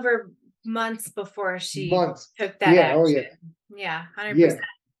was over months before she took that action. Oh yeah. Yeah, 100%. Yeah.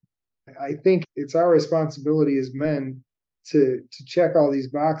 I think it's our responsibility as men to check all these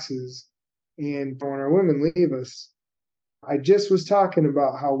boxes. And when our women leave us, I just was talking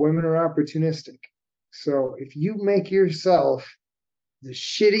about how women are opportunistic. So if you make yourself the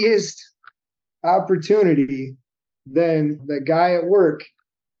shittiest opportunity, then the guy at work,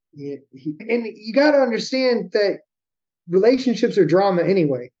 and you got to understand that relationships are drama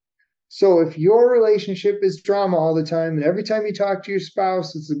anyway. So if your relationship is drama all the time, and every time you talk to your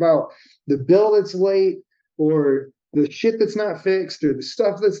spouse, it's about the bill that's late, or the shit that's not fixed, or the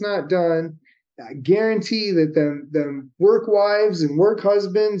stuff that's not done, I guarantee that them work wives and work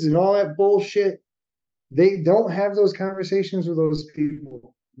husbands and all that bullshit, they don't have those conversations with those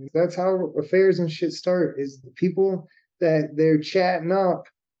people. That's how affairs and shit start, is the people that they're chatting up.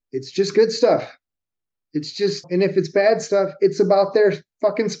 It's just good stuff. And if it's bad stuff, it's about their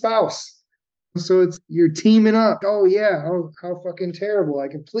fucking spouse. So you're teaming up. Oh yeah, how fucking terrible. I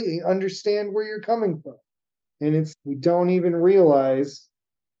completely understand where you're coming from. And we don't even realize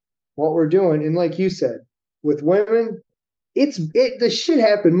what we're doing. And like you said, with women, the shit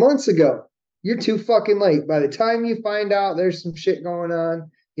happened months ago. You're too fucking late. By the time you find out there's some shit going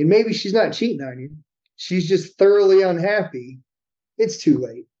on, and maybe she's not cheating on you, she's just thoroughly unhappy, it's too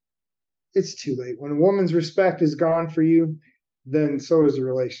late. It's too late. When a woman's respect is gone for you, then so is the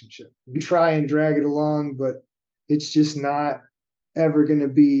relationship. You try and drag it along, but it's just not ever going to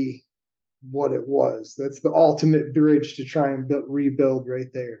be what it was. That's the ultimate bridge to try and rebuild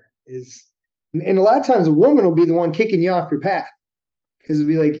right there. And a lot of times a woman will be the one kicking you off your path, because it'll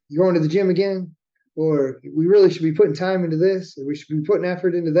be like, you're going to the gym again, or we really should be putting time into this, or we should be putting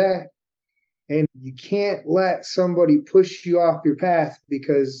effort into that. And you can't let somebody push you off your path,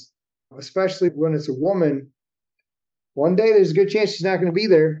 because especially when it's a woman, one day there's a good chance she's not going to be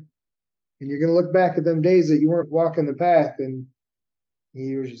there. And you're going to look back at them days that you weren't walking the path and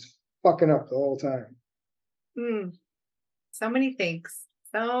you were just fucking up the whole time. So many things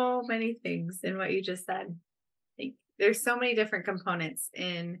in what you just said. There's so many different components.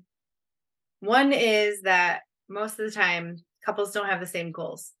 And one is that most of the time couples don't have the same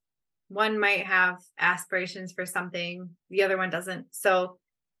goals. One might have aspirations for something, the other one doesn't. So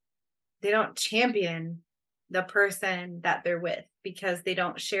they don't champion the person that they're with because they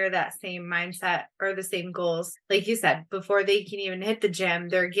don't share that same mindset or the same goals. Like you said, before they can even hit the gym,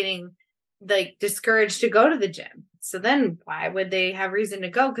 they're getting like discouraged to go to the gym. So then why would they have reason to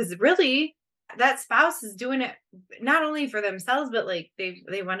go? Because really that spouse is doing it not only for themselves, but like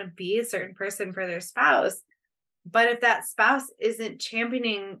they want to be a certain person for their spouse. But if that spouse isn't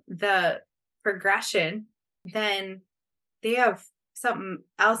championing the progression, then they have something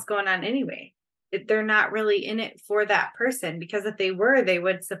else going on anyway. They're not really in it for that person, because if they were, they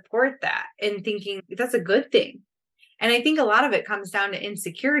would support that and thinking that's a good thing. And I think a lot of it comes down to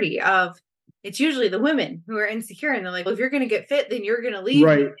insecurity of, it's usually the women who are insecure and they're like, well, if you're going to get fit, then you're going to leave.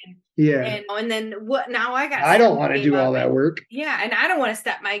 Right. Yeah. And then what? Now I don't want to do all that work. Yeah. And I don't want to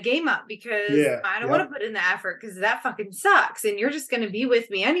step my game up because I don't want to put in the effort because that fucking sucks. And you're just going to be with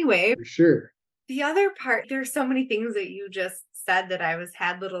me anyway. For sure. The other part, there's so many things that you just said that I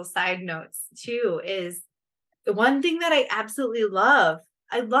had little side notes too, is the one thing that I absolutely love.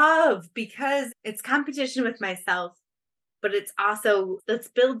 I love because it's competition with myself, but it's also let's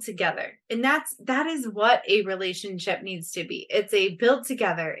build together. And that is what a relationship needs to be. It's a build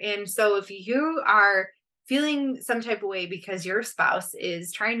together. And so if you are feeling some type of way because your spouse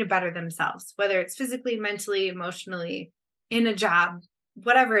is trying to better themselves, whether it's physically, mentally, emotionally, in a job,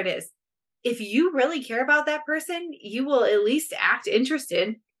 whatever it is, if you really care about that person, you will at least act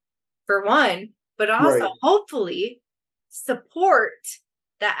interested for one, but also hopefully support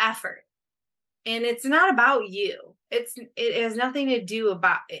the effort. And it's not about you. It has nothing to do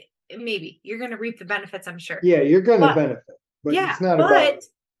about it. Maybe you're going to reap the benefits, I'm sure. Yeah, you're going to benefit, but it's not about it.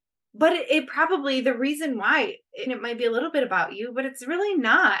 But it probably, the reason why, and it might be a little bit about you, but it's really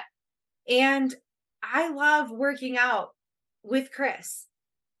not. And I love working out with Chris.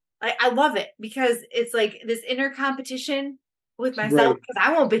 I love it because it's like this inner competition with myself because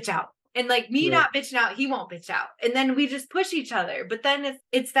I won't bitch out. And like me not bitching out, he won't bitch out. And then we just push each other. But then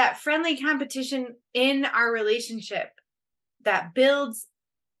it's that friendly competition in our relationship that builds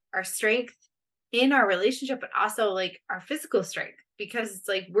our strength in our relationship, but also like our physical strength, because it's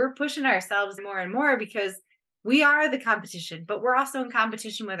like we're pushing ourselves more and more because we are the competition, but we're also in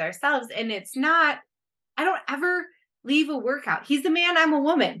competition with ourselves. And it's not, I don't ever leave a workout. He's the man, I'm a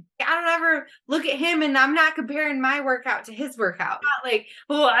woman. I don't ever look at him and I'm not comparing my workout to his workout. Not like,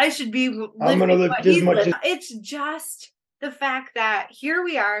 oh, I should be I'm going to lift as much as... It's just the fact that here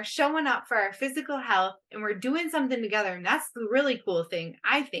we are showing up for our physical health and we're doing something together. And that's the really cool thing.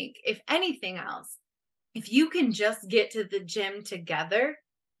 I think if anything else, if you can just get to the gym together.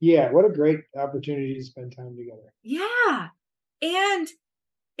 Yeah. What a great opportunity to spend time together. Yeah. And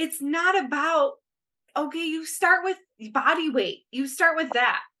it's not about, okay, you start with body weight. You start with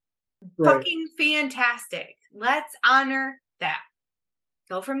that. Fucking fantastic. Let's honor that.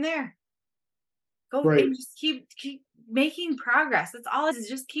 Go from there. Go and just keep making progress. That's all it is.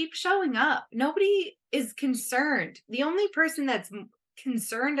 Just keep showing up. Nobody is concerned. The only person that's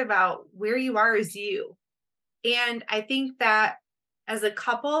concerned about where you are is you. And I think that as a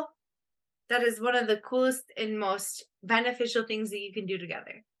couple, that is one of the coolest and most beneficial things that you can do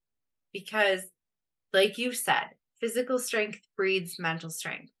together. Because like you said, physical strength breeds mental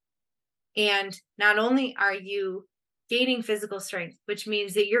strength. And not only are you gaining physical strength, which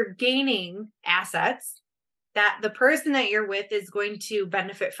means that you're gaining assets that the person that you're with is going to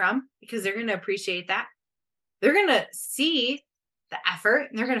benefit from, because they're going to appreciate that. They're going to see the effort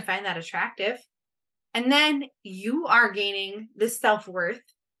and they're going to find that attractive. And then you are gaining this self-worth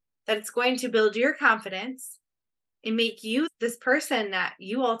that it's going to build your confidence and make you this person that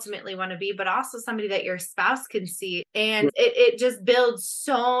you ultimately want to be, but also somebody that your spouse can see. And it just builds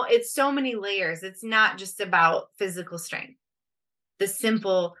it's so many layers. It's not just about physical strength. The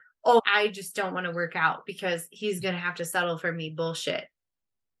simple, oh, I just don't want to work out because he's going to have to settle for me bullshit.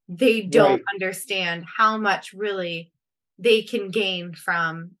 They don't understand how much really they can gain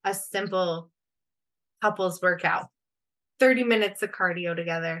from a simple couples workout. 30 minutes of cardio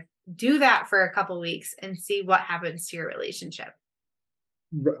together. Do that for a couple weeks and see what happens to your relationship.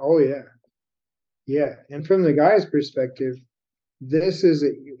 Oh, yeah. Yeah. And from the guy's perspective, this is,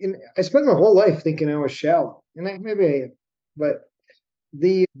 I spent my whole life thinking I was shallow. And maybe I am. But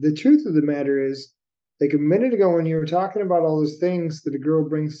the truth of the matter is, like a minute ago when you were talking about all those things that a girl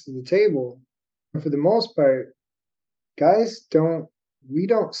brings to the table, for the most part, guys we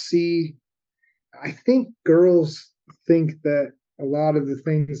don't see, I think girls think that a lot of the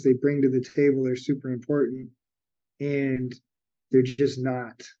things they bring to the table are super important, and they're just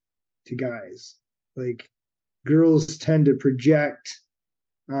not to guys. Like, girls tend to project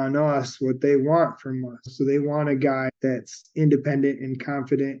on us what they want from us. So they want a guy that's independent and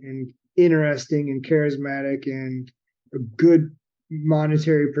confident and interesting and charismatic and a good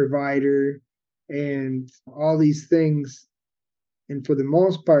monetary provider and all these things. And for the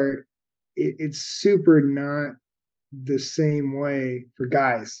most part, it's super not the same way for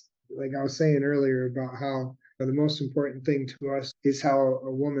guys. Like I was saying earlier about how the most important thing to us is how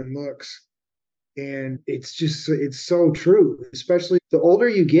a woman looks. And it's so true, especially the older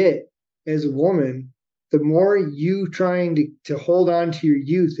you get as a woman, the more you trying to hold on to your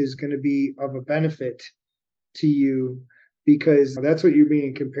youth is going to be of a benefit to you, because that's what you're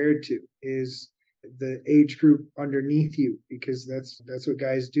being compared to is the age group underneath you, because that's what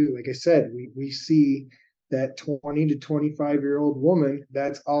guys do. Like I said, we see that 20 to 25-year-old woman,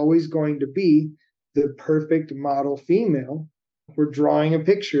 that's always going to be the perfect model female. If we're drawing a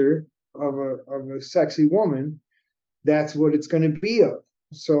picture of a sexy woman, that's what it's going to be of.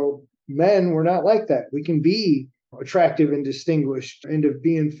 So men, we're not like that. We can be attractive and distinguished, end up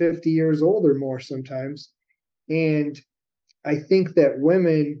being 50 years old or more sometimes. And I think that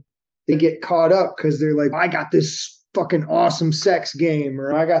women, they get caught up because they're like, I got this fucking awesome sex game,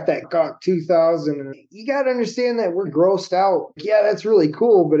 or I got that GOT 2000. You got to understand that we're grossed out. Yeah, that's really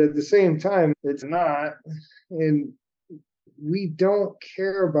cool, but at the same time, it's not. And we don't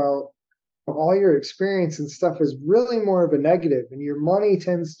care about all your experience and stuff is really more of a negative, and your money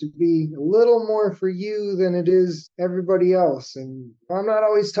tends to be a little more for you than it is everybody else. And I'm not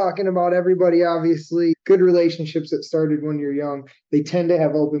always talking about everybody, obviously. Good relationships that started when you're young, they tend to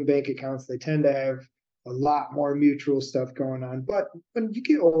have open bank accounts. They tend to have a lot more mutual stuff going on. But when you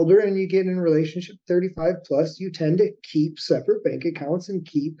get older and you get in a relationship 35 plus, you tend to keep separate bank accounts and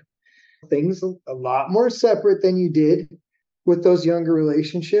keep things a lot more separate than you did with those younger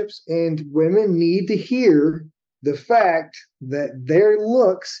relationships. And women need to hear the fact that their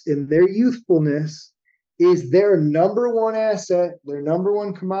looks and their youthfulness is their number one asset, their number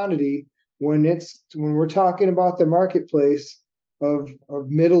one commodity when we're talking about the marketplace of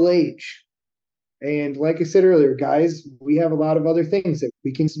middle age. And like I said earlier, guys, we have a lot of other things that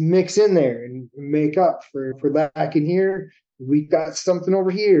we can mix in there and make up for lacking here. We got something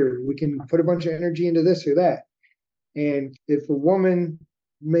over here. We can put a bunch of energy into this or that. And if a woman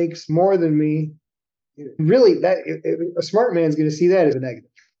makes more than me, really, a smart man's going to see that as a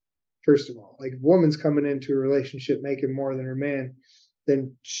negative. First of all, like if a woman's coming into a relationship making more than her man,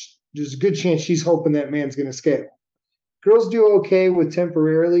 then there's a good chance she's hoping that man's going to scale. Girls do okay with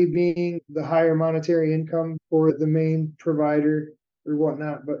temporarily being the higher monetary income for the main provider or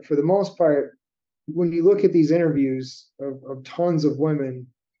whatnot. But for the most part, when you look at these interviews of tons of women,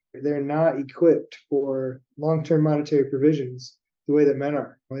 they're not equipped for long-term monetary provisions the way that men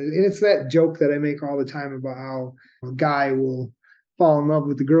are. And it's that joke that I make all the time about how a guy will fall in love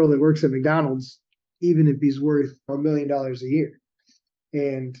with the girl that works at McDonald's, even if he's worth $1 million a year.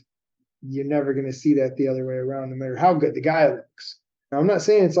 And you're never going to see that the other way around, no matter how good the guy looks. Now, I'm not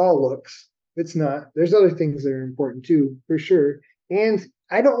saying it's all looks. It's not. There's other things that are important too, for sure. And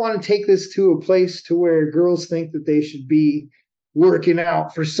I don't want to take this to a place to where girls think that they should be working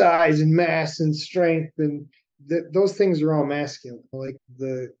out for size and mass and strength, and those things are all masculine. Like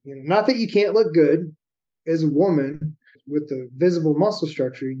not that you can't look good as a woman with the visible muscle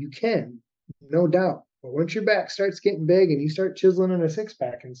structure, you can, no doubt. But once your back starts getting big and you start chiseling in a six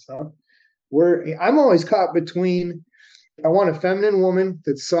pack and stuff, I'm always caught between, I want a feminine woman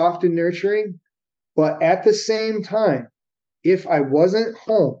that's soft and nurturing, but at the same time, if I wasn't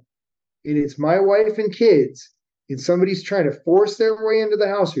home and it's my wife and kids, and somebody's trying to force their way into the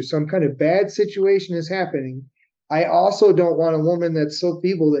house or some kind of bad situation is happening, I also don't want a woman that's so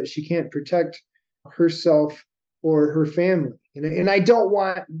feeble that she can't protect herself or her family. And I don't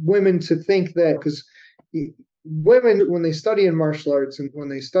want women to think that, because women, when they study in martial arts and when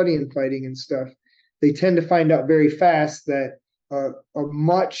they study in fighting and stuff, they tend to find out very fast that a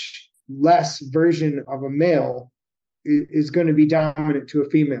much less version of a male is going to be dominant to a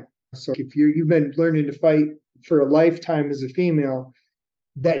female. So if you've been learning to fight for a lifetime as a female,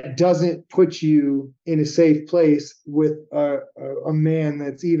 that doesn't put you in a safe place with a man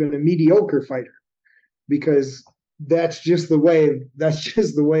that's even a mediocre fighter, because that's just the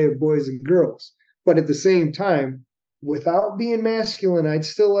way of boys and girls. But at the same time, without being masculine, I'd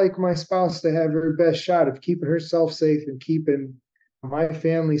still like my spouse to have her best shot of keeping herself safe and keeping my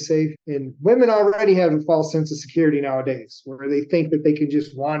family safe. And women already have a false sense of security nowadays, where they think that they can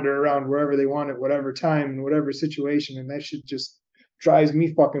just wander around wherever they want at whatever time in whatever situation. And that shit just drives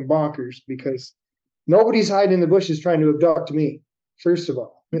me fucking bonkers, because nobody's hiding in the bushes trying to abduct me, first of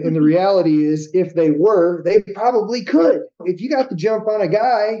all. And the reality is, if they were, they probably could. If you got to jump on a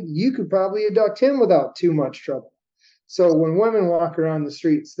guy, you could probably abduct him without too much trouble. So when women walk around the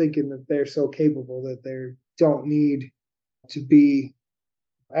streets thinking that they're so capable that they don't need to be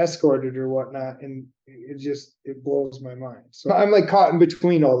escorted or whatnot, and it blows my mind. So I'm like caught in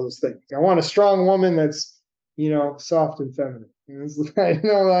between all those things. I want a strong woman that's, soft and feminine.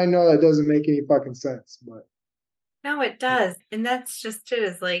 I know that doesn't make any fucking sense, but no, it does. And that's just it,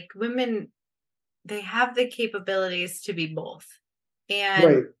 is like women, they have the capabilities to be both. And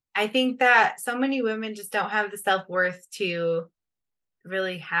right. I think that so many women just don't have the self-worth to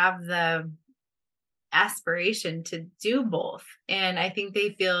really have the aspiration to do both. And I think they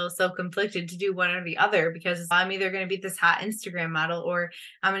feel so conflicted to do one or the other, because I'm either going to be this hot Instagram model, or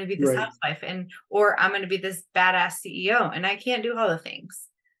I'm going to be this Right. housewife, or I'm going to be this badass CEO, and I can't do all the things.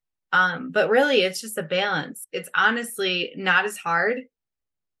 But really it's just a balance. It's honestly not as hard.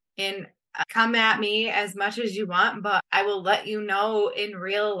 And come at me as much as you want, but I will let you know in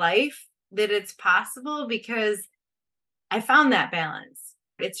real life that it's possible, because I found that balance.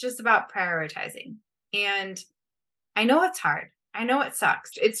 It's just about prioritizing. And I know it's hard. I know it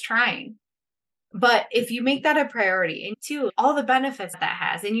sucks. It's trying. But if you make that a priority, and too, all the benefits that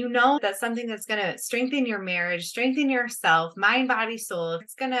has, and that's something that's going to strengthen your marriage, strengthen yourself, mind, body, soul,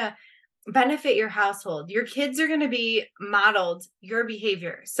 it's going to benefit your household. Your kids are going to be modeled your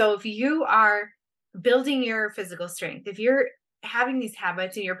behavior. So if you are building your physical strength, if you're having these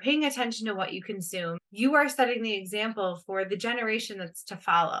habits and you're paying attention to what you consume, you are setting the example for the generation that's to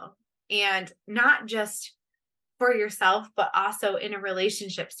follow. And not just for yourself, but also in a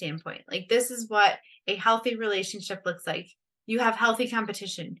relationship standpoint. Like, this is what a healthy relationship looks like. You have healthy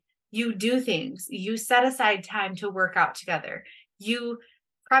competition. You do things. You set aside time to work out together. You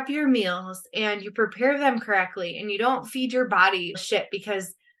prep your meals and you prepare them correctly, and you don't feed your body shit,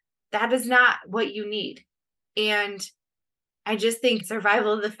 because that is not what you need. And I just think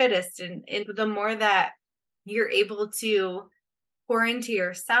survival of the fittest, and the more that you're able to pour into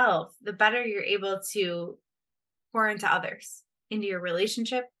yourself, the better you're able to pour into others, into your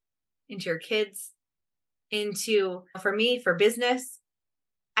relationship, into your kids, for me, for business.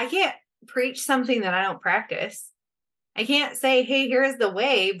 I can't preach something that I don't practice. I can't say, hey, here's the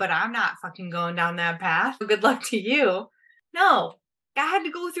way, but I'm not fucking going down that path. Good luck to you. No, I had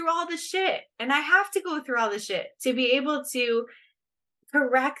to go through all this shit, and I have to go through all this shit to be able to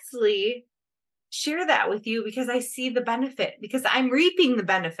correctly share that with you, because I see the benefit, because I'm reaping the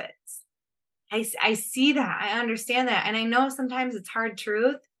benefits. I see that. I understand that. And I know sometimes it's hard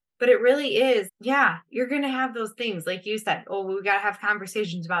truth, but it really is. Yeah, you're going to have those things. Like you said, oh, we got to have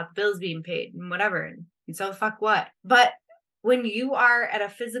conversations about the bills being paid and whatever. And so fuck what? But when you are at a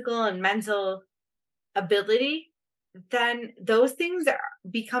physical and mental ability, then those things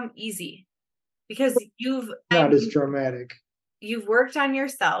become easy, because Not as dramatic. You've worked on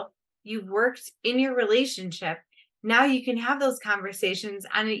yourself. You've worked in your relationship. Now you can have those conversations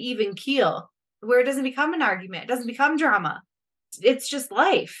on an even keel, where it doesn't become an argument. It doesn't become drama. It's just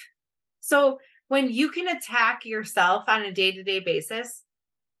life. So when you can attack yourself on a day-to-day basis,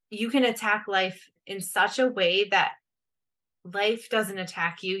 you can attack life in such a way that life doesn't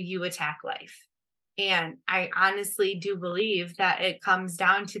attack you, you attack life. And I honestly do believe that it comes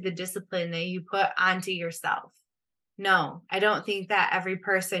down to the discipline that you put onto yourself. No, I don't think that every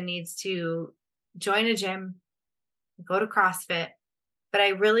person needs to join a gym, go to CrossFit. But I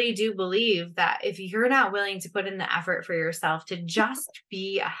really do believe that if you're not willing to put in the effort for yourself to just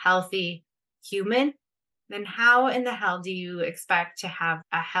be a healthy human, then how in the hell do you expect to have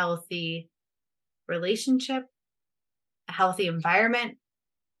a healthy relationship, a healthy environment,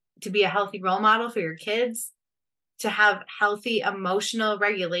 to be a healthy role model for your kids, to have healthy emotional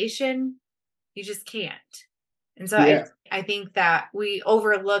regulation? You just can't. And so Yeah. I think that we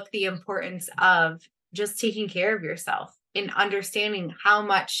overlook the importance of just taking care of yourself and understanding how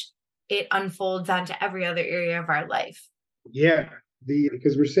much it unfolds onto every other area of our life. Yeah.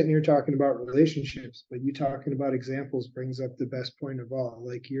 Because we're sitting here talking about relationships, but you talking about examples brings up the best point of all.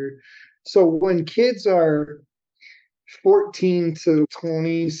 So when kids are 14 to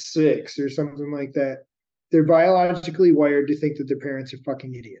 26 or something like that, they're biologically wired to think that their parents are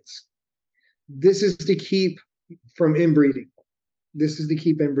fucking idiots. This is to keep from inbreeding. This is to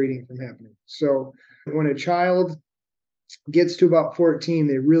keep inbreeding from happening. So when a child gets to about 14,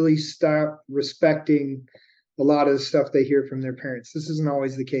 they really stop respecting a lot of the stuff they hear from their parents. This isn't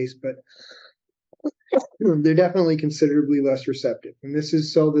always the case, but they're definitely considerably less receptive. And this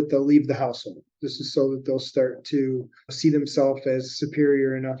is so that they'll leave the household. This is so that they'll start to see themselves as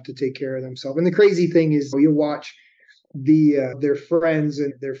superior enough to take care of themselves. And the crazy thing is, you'll watch their friends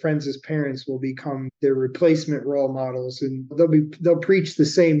and their friends' parents will become their replacement role models, and they'll preach the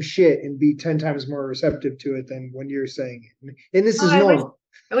same shit and be 10 times more receptive to it than when you're saying it. And this is normal.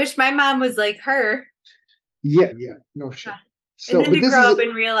 I wish my mom was like her. Yeah, no shit. So, and then to grow up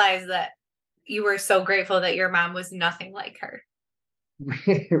and realize that you were so grateful that your mom was nothing like her.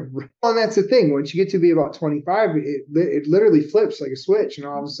 Well, and that's the thing. Once you get to be about 25, it literally flips like a switch, and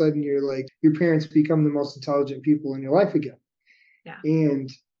all of a sudden you're like, your parents become the most intelligent people in your life again. Yeah. And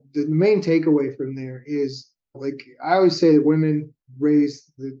the main takeaway from there is, like I always say, that women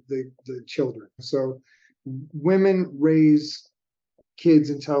raise the children. So women raise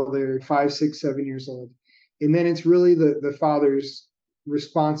kids until they're 5, 6, 7 years old, and then it's really the father's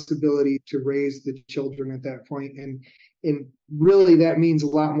responsibility to raise the children at that point. And really that means a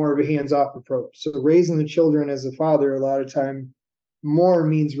lot more of a hands-off approach. So raising the children as a father, a lot of time more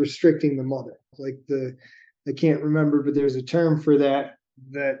means restricting the mother. Like I can't remember, but there's a term for that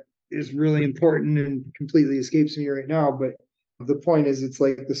is really important and completely escapes me right now. But the point is, it's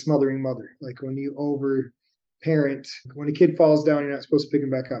like the smothering mother. Like when you over parent, when a kid falls down, you're not supposed to pick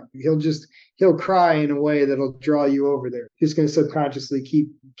him back up. He'll cry in a way that'll draw you over there. He's going to subconsciously keep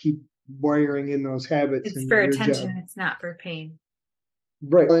wiring in those habits. It's for attention. It's not for pain.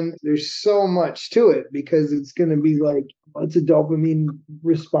 Right. And there's so much to it, because it's going to be like, it's a dopamine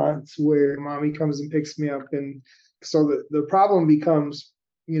response where mommy comes and picks me up. And so the problem becomes,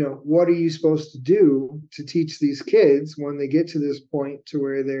 what are you supposed to do to teach these kids when they get to this point to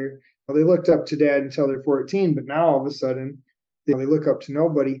where they looked up to dad until they're 14, but now all of a sudden they look up to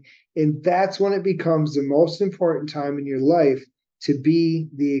nobody. And that's when it becomes the most important time in your life to be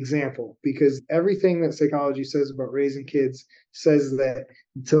the example, because everything that psychology says about raising kids says that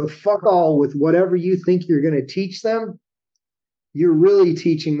to fuck all with whatever you think you're going to teach them, you're really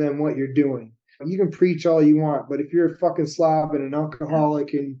teaching them what you're doing. You can preach all you want, but if you're a fucking slob and an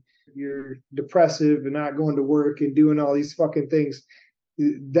alcoholic and you're depressive and not going to work and doing all these fucking things,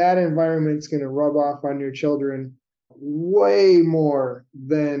 that environment's going to rub off on your children way more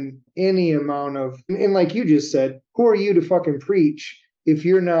than any amount of, and like you just said, who are you to fucking preach if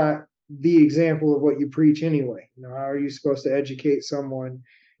you're not the example of what you preach anyway? How are you supposed to educate someone?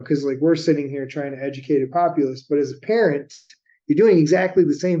 Because like we're sitting here trying to educate a populace, but as a parent, you're doing exactly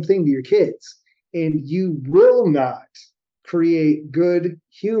the same thing to your kids, and you will not create good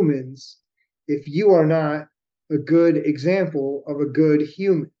humans if you are not a good example of a good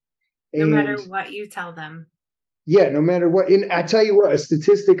human. No matter what you tell them. Yeah, no matter what. And I tell you what, a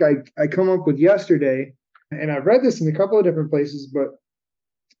statistic I come up with yesterday, and I've read this in a couple of different places, but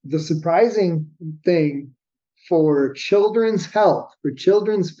the surprising thing for children's health, for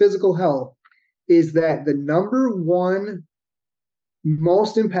children's physical health, is that the number one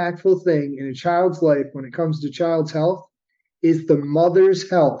most impactful thing in a child's life when it comes to child's health is the mother's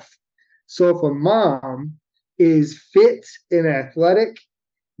health. So if a mom is fit and athletic,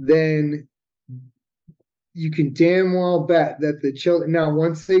 then you can damn well bet that the children, now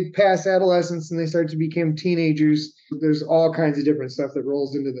once they pass adolescence and they start to become teenagers, there's all kinds of different stuff that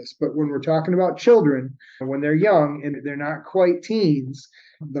rolls into this. But when we're talking about children, when they're young and they're not quite teens,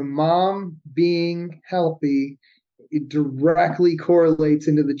 the mom being healthy, it directly correlates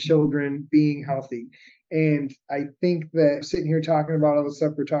into the children being healthy. And I think that sitting here talking about all the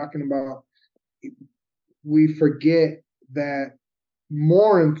stuff we're talking about, we forget that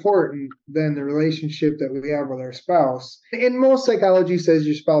more important than the relationship that we have with our spouse. And most psychology says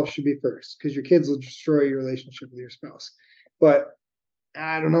your spouse should be first, because your kids will destroy your relationship with your spouse. But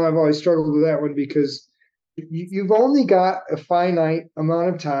I don't know, I've always struggled with that one, because you've only got a finite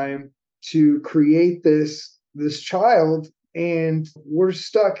amount of time to create this child, and we're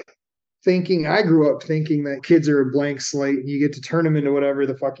stuck thinking, I grew up thinking that kids are a blank slate and you get to turn them into whatever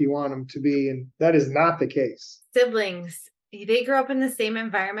the fuck you want them to be, and that is not the case. Siblings, they grow up in the same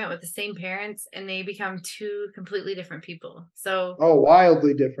environment with the same parents, and they become two completely different people. So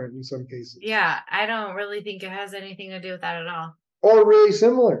wildly different in some cases. Yeah, I don't really think it has anything to do with that at all. Or really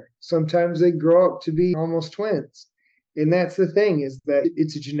similar. Sometimes they grow up to be almost twins. And that's the thing, is that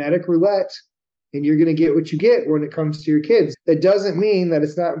it's a genetic roulette, and you're going to get what you get when it comes to your kids. That doesn't mean that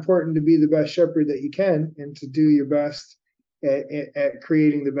it's not important to be the best shepherd that you can and to do your best at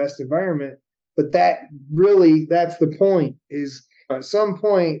creating the best environment. But that's the point, is at some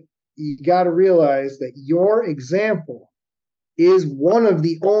point, you got to realize that your example is one of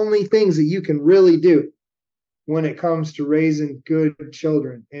the only things that you can really do when it comes to raising good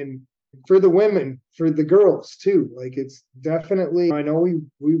children. And for the women, for the girls too, like it's definitely, I know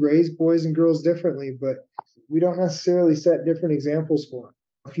we raise boys and girls differently, but we don't necessarily set different examples for them.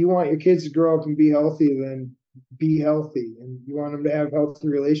 If you want your kids to grow up and be healthy, then be healthy and you want them to have healthy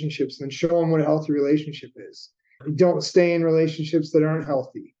relationships, then show them what a healthy relationship is. Don't stay in relationships that aren't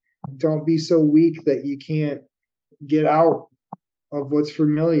healthy. Don't be so weak that you can't get out of what's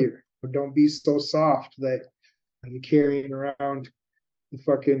familiar. Don't be so soft that you're carrying around the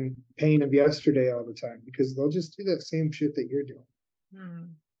fucking pain of yesterday all the time, because they'll just do that same shit that you're doing.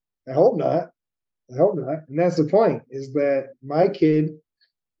 I hope not. I hope not. And that's the point, is that my kid's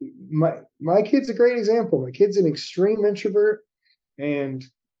a great example. My kid's an extreme introvert, and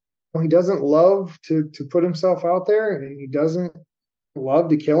he doesn't love to put himself out there, and he doesn't love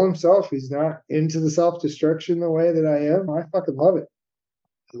to kill himself. He's not into the self-destruction the way that I am. I fucking love it.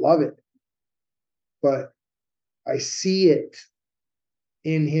 I love it. But I see it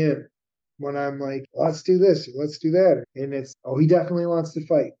in him when I'm like, let's do this, let's do that. And it's, oh, he definitely wants to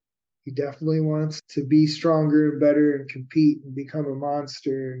fight. He definitely wants to be stronger and better and compete and become a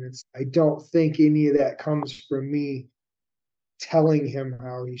monster. And I don't think any of that comes from me telling him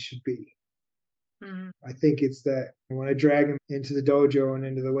how he should be. I think it's that when I drag him into the dojo and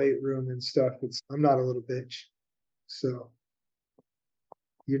into the weight room and stuff, I'm not a little bitch. So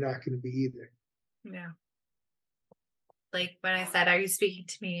you're not going to be either. Yeah. Like when I said, are you speaking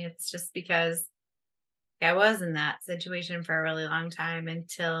to me? It's just because I was in that situation for a really long time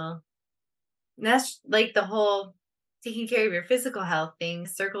until that's like the whole taking care of your physical health thing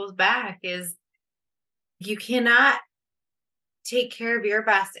circles back, is you cannot take care of your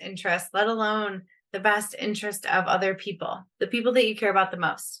best interest, let alone the best interest of other people, the people that you care about the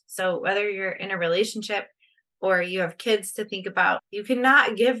most. So whether you're in a relationship or you have kids to think about, you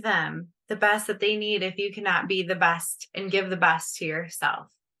cannot give them the best that they need if you cannot be the best and give the best to yourself.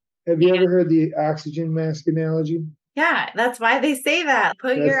 Have you ever heard the oxygen mask analogy? Yeah, that's why they say that.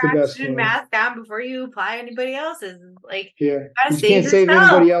 Put That's your the best oxygen one. mask on before you apply anybody else's. Like, Yeah, you gotta you save can't save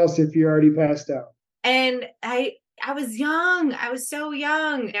yourself. anybody else if you're already passed out. And I was young. I was so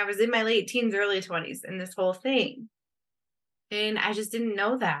young. I was in my late teens, early 20s in this whole thing. And I just didn't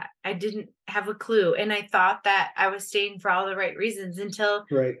know that. I didn't have a clue. And I thought that I was staying for all the right reasons until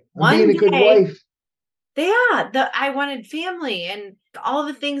right. one being a day, good wife. I wanted family and all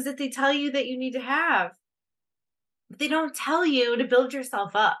the things that they tell you that you need to have. But they don't tell you to build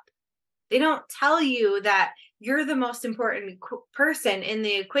yourself up. They don't tell you that you're the most important person in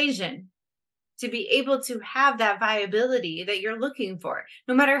the equation to be able to have that viability that you're looking for.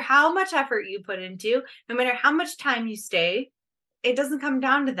 No matter how much effort you put into, no matter how much time you stay, it doesn't come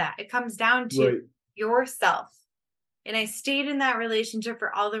down to that. It comes down to yourself. And I stayed in that relationship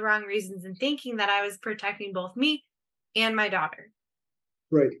for all the wrong reasons and thinking that I was protecting both me and my daughter.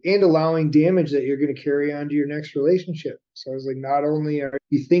 Right. And allowing damage that you're going to carry on to your next relationship. So I was like, not only are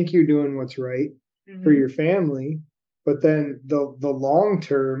you think you're doing what's right for your family, but then the long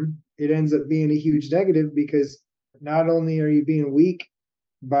term, it ends up being a huge negative, because not only are you being weak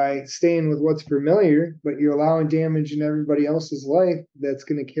by staying with what's familiar, but you're allowing damage in everybody else's life that's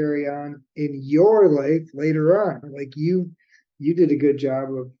going to carry on in your life later on. Like you did a good job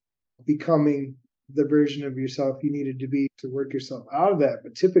of becoming the version of yourself you needed to be to work yourself out of that.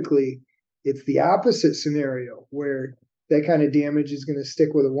 But typically it's the opposite scenario, where that kind of damage is going to stick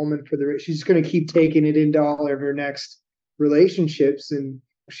with a woman she's going to keep taking it into all of her next relationships, and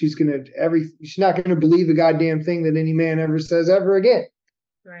she's not going to believe a goddamn thing that any man ever says ever again.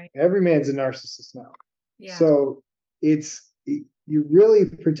 Right. Every man's a narcissist now. Yeah. So you're really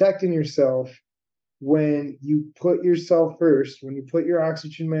protecting yourself when you put yourself first, when you put your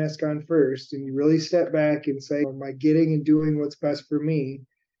oxygen mask on first, and you really step back and say, am I getting and doing what's best for me?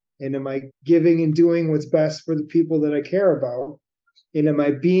 And am I giving and doing what's best for the people that I care about? And am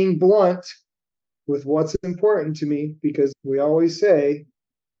I being blunt with what's important to me? Because we always say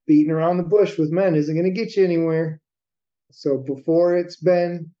beating around the bush with men isn't going to get you anywhere. So before it's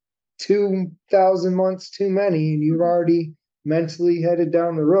been 2,000 months too many and you've already mentally headed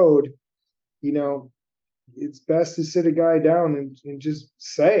down the road, it's best to sit a guy down and just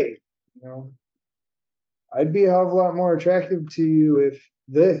say, I'd be a hell of a lot more attractive to you if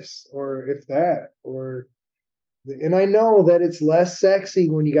this or if that, and I know that it's less sexy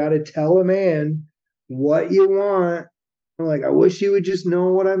when you got to tell a man what you want. Like, I wish he would just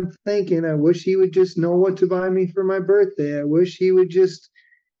know what I'm thinking. I wish he would just know what to buy me for my birthday. I wish he would just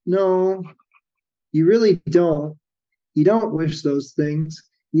know. You really don't. You don't wish those things.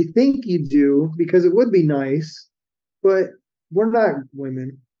 You think you do because it would be nice, but we're not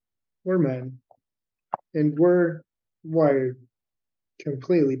women. We're men. And we're wired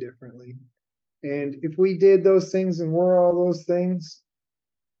completely differently. And if we did those things and were all those things,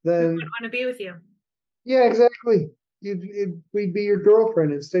 then I want to be with you. Yeah, exactly. we'd be your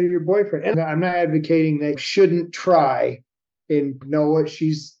girlfriend instead of your boyfriend. And I'm not advocating that you shouldn't try and know what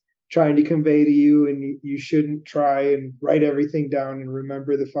she's trying to convey to you, and you shouldn't try and write everything down and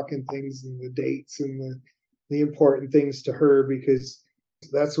remember the fucking things and the dates and the important things to her, because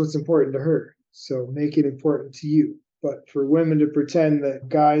that's what's important to her. So make it important to you. But for women to pretend that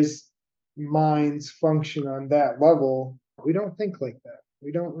guys' minds function on that level, we don't think like that.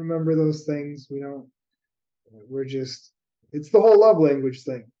 We don't remember those things. We're just, it's the whole love language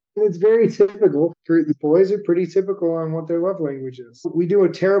thing. And it's very typical. The boys are pretty typical on what their love language is. We do a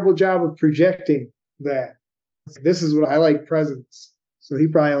terrible job of projecting that. This is what I like, presents. So he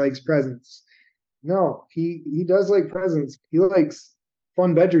probably likes presents. No, he does like presents. He likes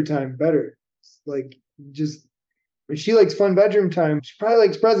fun bedroom time better. Like, just, if she likes fun bedroom time, she probably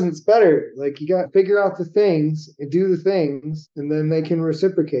likes presents better. Like, you got to figure out the things and do the things, and then they can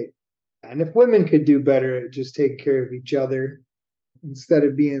reciprocate. And if women could do better at just taking care of each other, instead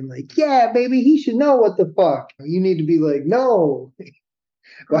of being like, yeah, baby, he should know what the fuck. You need to be like, no.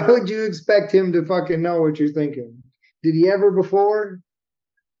 Why would you expect him to fucking know what you're thinking? Did he ever before?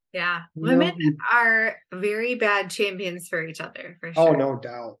 Yeah. You know? Women are very bad champions for each other, for Oh, sure. no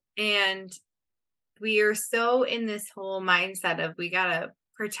doubt. And we are so in this whole mindset of we gotta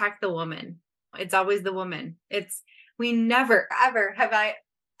protect the woman. It's always the woman. We never, ever have I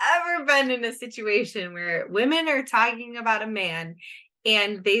ever been in a situation where women are talking about a man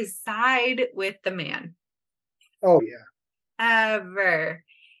and they side with the man. Oh, yeah. Ever.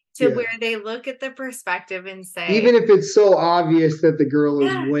 Where they look at the perspective and say, even if it's so obvious that the girl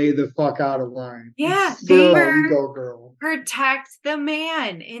is way the fuck out of line. Yeah. Still, you go, girl. Protect the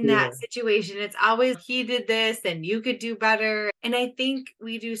man in that situation. It's always, he did this and you could do better. And I think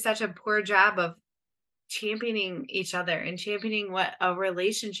we do such a poor job of championing each other and championing what a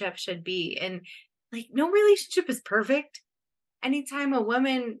relationship should be. And like, no relationship is perfect. Anytime a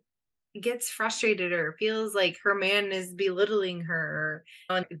woman gets frustrated or feels like her man is belittling her,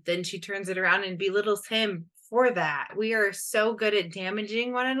 then she turns it around and belittles him for that. We are so good at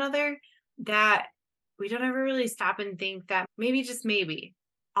damaging one another that we don't ever really stop and think that maybe, just maybe,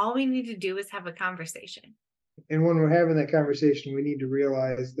 all we need to do is have a conversation. And when we're having that conversation, we need to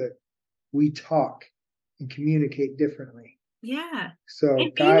realize that we talk and communicate differently. Yeah. So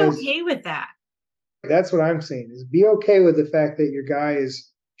and guys, being okay with that. That's what I'm saying, is be okay with the fact that your guy is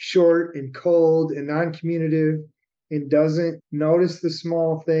short and cold and non-communicative and doesn't notice the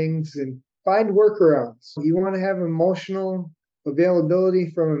small things, and find workarounds. You want to have emotional availability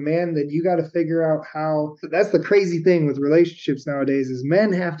from a man, then you got to figure out how. That's the crazy thing with relationships nowadays, is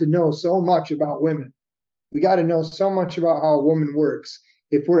men have to know so much about women. We got to know so much about how a woman works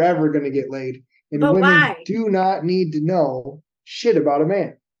if we're ever going to get laid. And but women do not need to know shit about a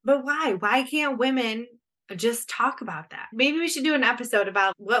man. But why? Why can't women just talk about that? Maybe we should do an episode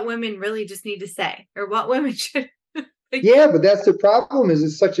about what women really just need to say, or what women should. Yeah, but that's the problem, is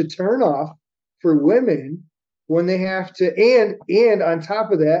it's such a turnoff for women when they have to. And on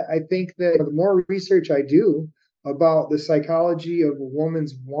top of that, I think that the more research I do about the psychology of a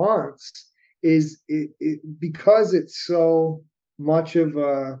woman's wants, is because it's so much of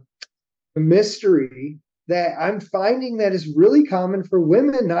a mystery, that I'm finding that it's really common for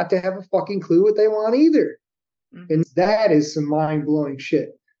women not to have a fucking clue what they want either. Mm-hmm. And that is some mind-blowing shit.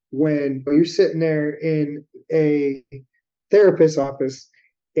 When you're sitting there in a therapist's office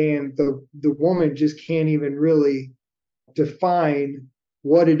and the woman just can't even really define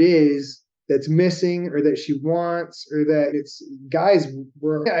what it is that's missing, or that she wants, or that it's guys.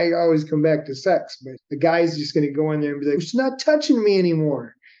 I always come back to sex, but the guy's just going to go in there and be like, she's not touching me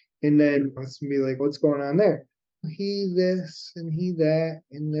anymore. And then it's going to be like, what's going on there? He this and he that.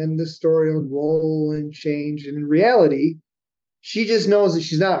 And then the story will roll and change. And in reality, she just knows that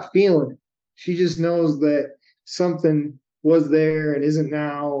she's not feeling it. She just knows that something was there and isn't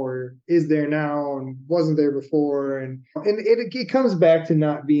now, or is there now and wasn't there before. And it comes back to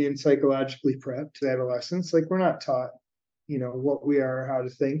not being psychologically prepped to adolescence. Like, we're not taught, what we are, how to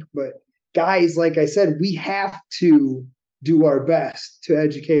think. But guys, like I said, we have to do our best to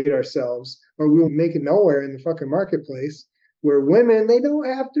educate ourselves, or we'll make it nowhere in the fucking marketplace, where women, they don't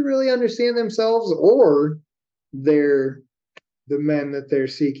have to really understand themselves or the men that they're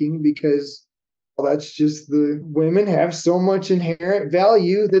seeking, because that's just, the women have so much inherent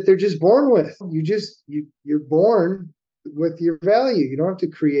value that they're just born with. You're born with your value. You don't have to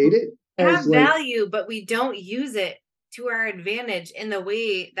create it. We have value, but we don't use it to our advantage in the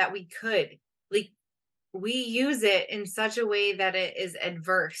way that we could. Like, we use it in such a way that it is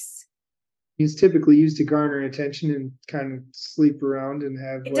adverse. It's typically used to garner attention and kind of sleep around and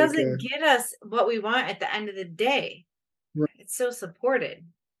have. It doesn't get us what we want at the end of the day. It's so supported.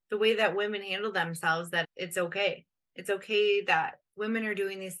 The way that women handle themselves, that it's okay. It's okay that women are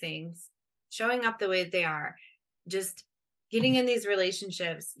doing these things, showing up the way that they are, just getting in these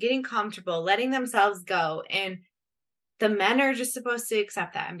relationships, getting comfortable, letting themselves go. And the men are just supposed to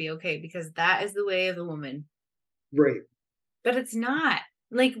accept that and be okay because that is the way of the woman. Right. But it's not.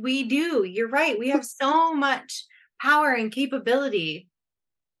 Like, we do. You're right. We have so much power and capability.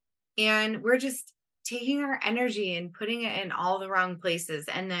 And we're just taking our energy and putting it in all the wrong places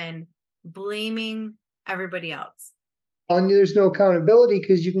and then blaming everybody else. And there's no accountability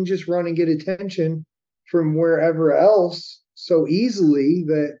because you can just run and get attention from wherever else so easily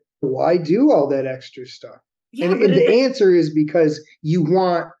that why do all that extra stuff? Yeah, and the answer is because you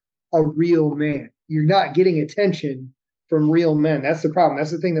want a real man. You're not getting attention from real men. That's the problem.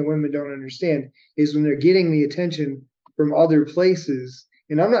 That's the thing that women don't understand is when they're getting the attention from other places.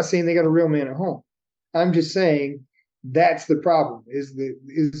 And I'm not saying they got a real man at home. I'm just saying that's the problem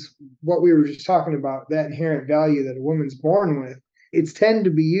is what we were just talking about, that inherent value that a woman's born with. It's tend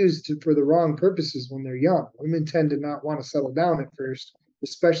to be used for the wrong purposes when they're young. Women tend to not want to settle down at first,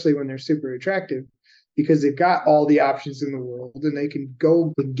 especially when they're super attractive, because they've got all the options in the world and they can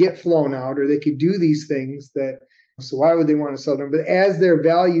go and get flown out or they could do these things that, so why would they want to settle down? But as their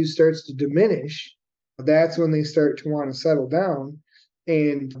value starts to diminish, that's when they start to want to settle down.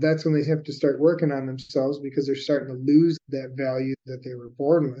 And that's when they have to start working on themselves because they're starting to lose that value that they were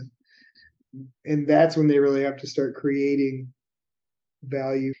born with. And that's when they really have to start creating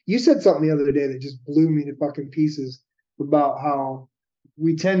value. You said something the other day that just blew me to fucking pieces about how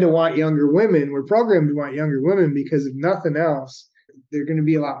we tend to want younger women. We're programmed to want younger women because if nothing else, they're going to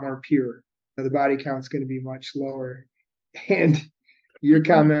be a lot more pure. The body count's going to be much lower. And your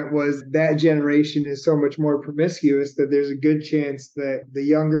comment was that generation is so much more promiscuous that there's a good chance that the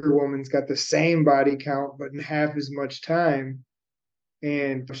younger woman's got the same body count, but in half as much time.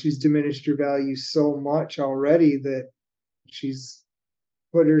 And she's diminished her value so much already that she's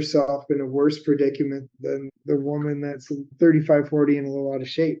put herself in a worse predicament than the woman that's 35, 40 and a little out of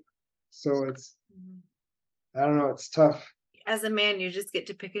shape. So it's, I don't know, it's tough. As a man, you just get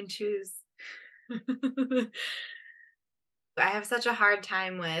to pick and choose. I have such a hard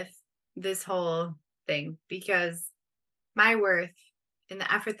time with this whole thing because my worth and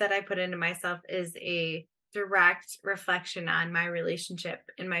the effort that I put into myself is a direct reflection on my relationship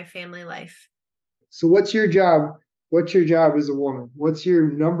in my family life. So what's your job? What's your job as a woman? What's your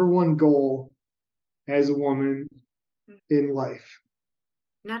number one goal as a woman in life?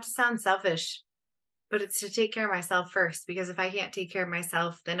 Not to sound selfish, but it's to take care of myself first, because if I can't take care of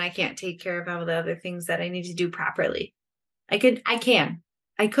myself, then I can't take care of all the other things that I need to do properly. I could.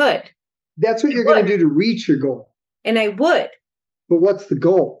 That's what you're going to do to reach your goal. And I would. But what's the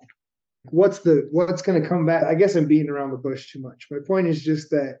goal? What's going to come back? I guess I'm beating around the bush too much. My point is just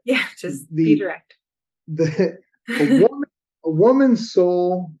that. Yeah, just be direct. A woman's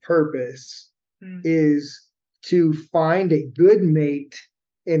sole purpose is to find a good mate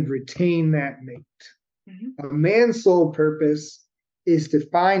and retain that mate. Mm-hmm. A man's sole purpose is to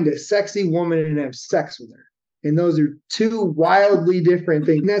find a sexy woman and have sex with her. And those are two wildly different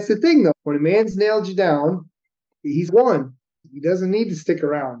things. And that's the thing, though. When a man's nailed you down, he's won. He doesn't need to stick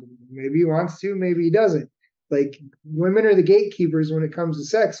around. Maybe he wants to, maybe he doesn't. Like, women are the gatekeepers when it comes to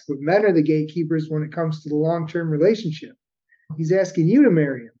sex, but men are the gatekeepers when it comes to the long-term relationship. He's asking you to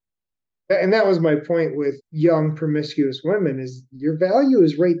marry him. And that was my point with young, promiscuous women, is your value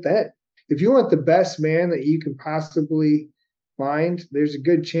is right then. If you want the best man that you can possibly find, there's a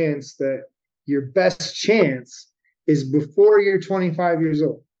good chance that your best chance is before you're 25 years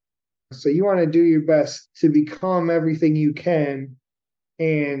old. So you want to do your best to become everything you can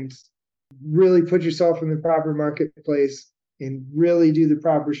and really put yourself in the proper marketplace and really do the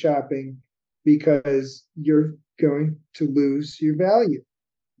proper shopping, because you're going to lose your value.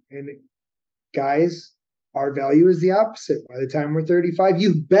 And guys, our value is the opposite. By the time we're 35,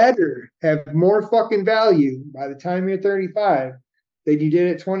 you better have more fucking value by the time you're 35 than you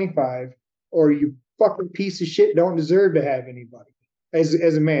did at 25, or you fucking piece of shit don't deserve to have anybody as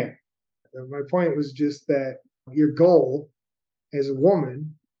a man. My point was just that your goal as a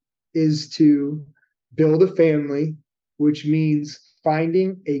woman is to build a family, which means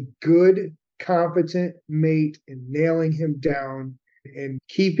finding a good, competent mate and nailing him down and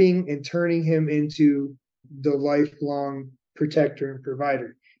keeping and turning him into the lifelong protector and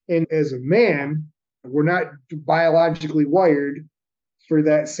provider. And as a man, we're not biologically wired for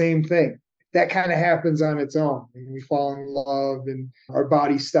that same thing. That kind of happens on its own. And we fall in love and our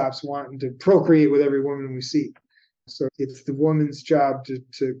body stops wanting to procreate with every woman we see. So it's the woman's job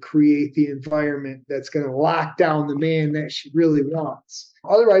to create the environment that's going to lock down the man that she really wants.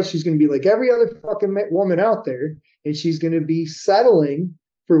 Otherwise, she's going to be like every other fucking woman out there, and she's going to be settling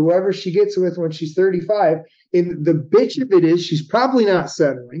for whoever she gets with when she's 35. And the bitch of it is she's probably not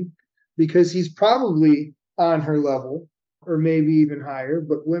settling because he's probably on her level or maybe even higher.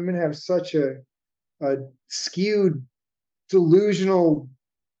 But women have such a skewed, delusional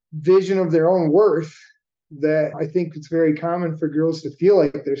vision of their own worth that I think it's very common for girls to feel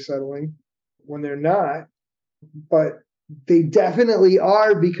like they're settling when they're not. But they definitely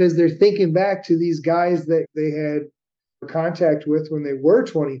are, because they're thinking back to these guys that they had contact with when they were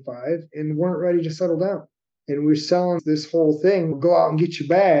 25 and weren't ready to settle down. And we're selling this whole thing, go out and get your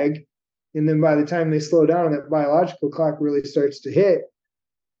bag. And then by the time they slow down and that biological clock really starts to hit,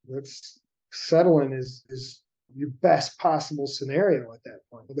 that's settling is your best possible scenario at that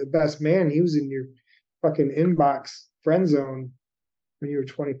point. The best man, he was in your fucking inbox friend zone when you were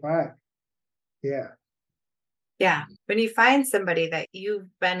 25. Yeah. Yeah. When you find somebody that you've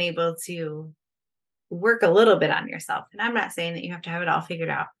been able to work a little bit on yourself, and I'm not saying that you have to have it all figured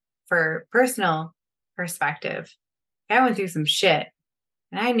out. For personal perspective, I went through some shit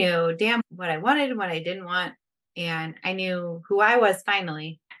and I knew damn what I wanted and what I didn't want. And I knew who I was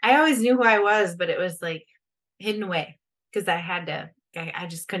finally. I always knew who I was, but it was like hidden away because I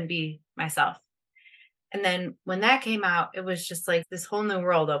just couldn't be myself. And then when that came out, it was just like this whole new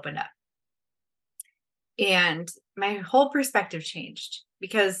world opened up. And my whole perspective changed,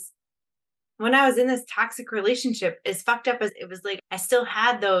 because when I was in this toxic relationship, as fucked up as it was, like I still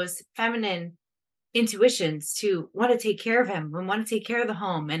had those feminine intuitions to want to take care of him and want to take care of the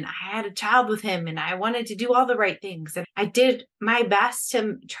home. And I had a child with him and I wanted to do all the right things. And I did my best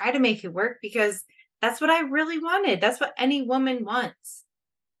to try to make it work because that's what I really wanted. That's what any woman wants.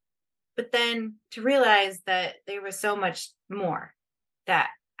 But then to realize that there was so much more that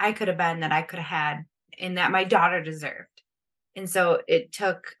I could have been, that I could have had, and that my daughter deserved. And so it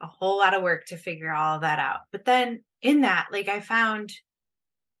took a whole lot of work to figure all of that out. But then in that, like, I found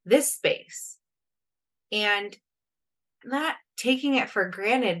this space and not taking it for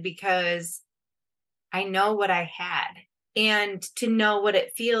granted, because I know what I had, and to know what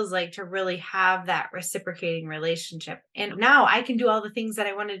it feels like to really have that reciprocating relationship. And now I can do all the things that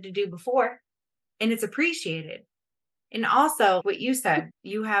I wanted to do before, and it's appreciated. And also what you said,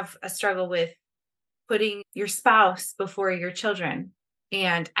 you have a struggle with putting your spouse before your children.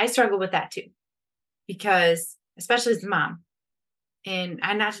 And I struggle with that too, because especially as a mom, and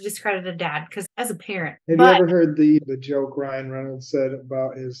I'm not to discredit a dad, because as a parent. Have you ever heard the joke Ryan Reynolds said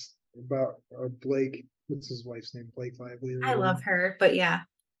about Blake? What's his wife's name? Blake Lively. I love her, but yeah.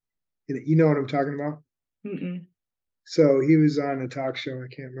 You know what I'm talking about? Mm-mm. So he was on a talk show,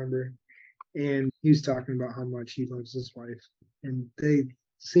 I can't remember, and he was talking about how much he loves his wife, and they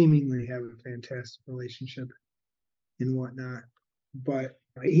seemingly have a fantastic relationship and whatnot. But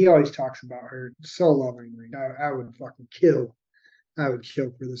he always talks about her so lovingly. I would fucking kill. I would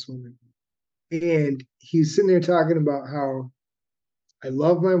kill for this woman. And he's sitting there talking about how I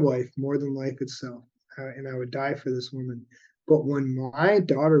love my wife more than life itself, and I would die for this woman. But when my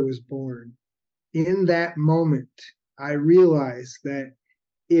daughter was born, in that moment, I realized that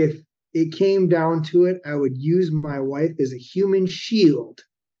if it came down to it, I would use my wife as a human shield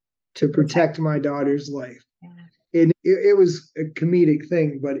to protect my daughter's life. Yeah. And it was a comedic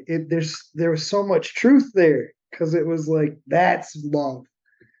thing, but there was so much truth there, because it was like, that's love.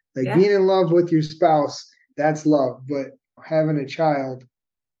 Like, being in love with your spouse, that's love. But having a child,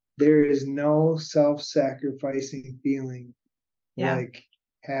 there is no self-sacrificing feeling like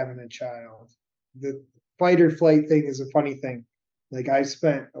having a child. The fight or flight thing is a funny thing. Like, I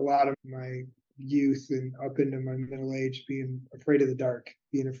spent a lot of my youth and up into my middle age being afraid of the dark,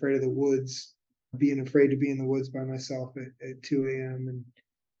 being afraid of the woods, being afraid to be in the woods by myself at 2 a.m. and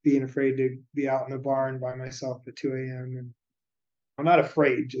being afraid to be out in a barn by myself at 2 a.m. And I'm not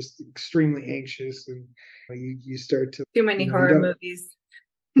afraid, just extremely anxious. And you start to too many horror movies.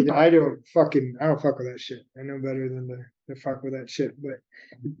 I don't fuck with that shit. I know better than to fuck with that shit. But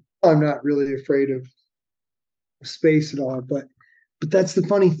I'm not really afraid of space at all. But that's the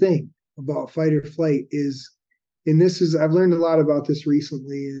funny thing about fight or flight is, and I've learned a lot about this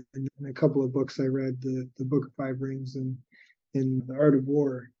recently in a couple of books I read, the Book of Five Rings and The Art of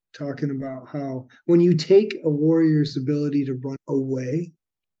War, talking about how when you take a warrior's ability to run away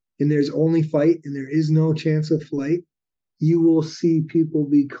and there's only fight and there is no chance of flight, you will see people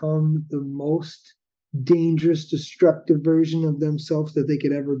become the most dangerous, destructive version of themselves that they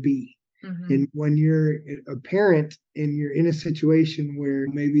could ever be. And when you're a parent and you're in a situation where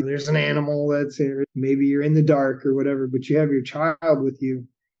maybe there's an animal that's there, maybe you're in the dark or whatever, but you have your child with you,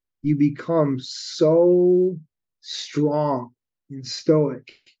 you become so strong and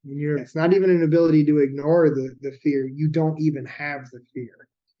stoic. And it's not even an ability to ignore the fear. You don't even have the fear.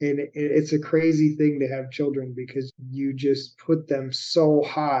 And it's a crazy thing to have children because you just put them so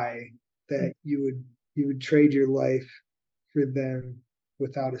high that you would trade your life for them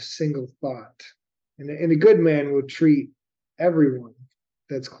without a single thought. And a good man will treat everyone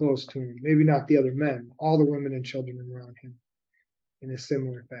that's close to him, maybe not the other men, all the women and children around him in a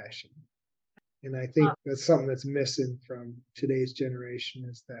similar fashion. And I think that's something that's missing from today's generation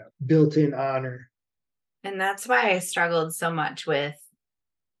is that built-in honor. And that's why I struggled so much with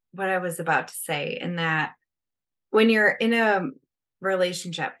what I was about to say, in that when you're in a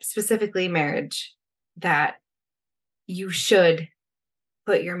relationship, specifically marriage, that you should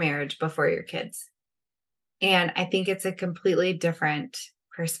put your marriage before your kids. And I think it's a completely different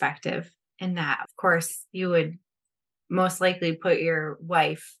perspective in that, of course, you would most likely put your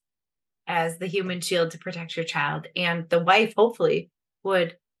wife as the human shield to protect your child. And the wife, hopefully,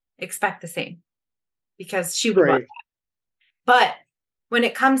 would expect the same because she would want that. But when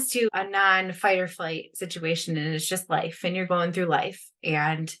it comes to a non-fight or flight situation and it's just life and you're going through life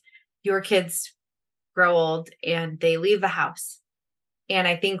and your kids grow old and they leave the house. And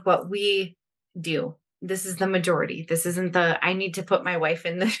I think what we do, this is the majority. This isn't the, I need to put my wife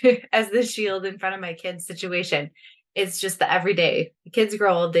in the as the shield in front of my kids situation. It's just the everyday. The kids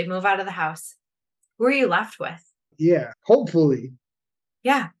grow old, they move out of the house. Who are you left with? Yeah, hopefully.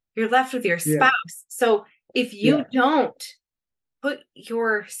 Yeah, you're left with your spouse. So if you don't put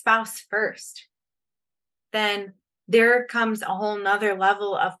your spouse first, then there comes a whole nother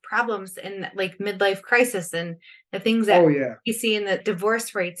level of problems in like midlife crisis and the things that you see in the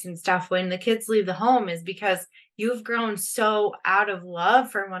divorce rates and stuff when the kids leave the home is because you've grown so out of love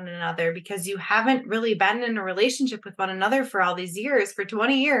for one another because you haven't really been in a relationship with one another for all these years, for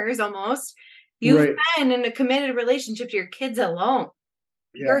 20 years almost. You've been in a committed relationship to your kids alone.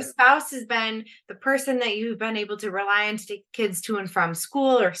 Your spouse has been the person that you've been able to rely on to take kids to and from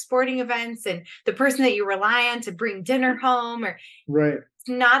school or sporting events, and the person that you rely on to bring dinner home, or it's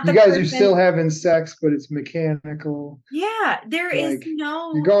not the you guys person... are still having sex, but it's mechanical. Yeah, there is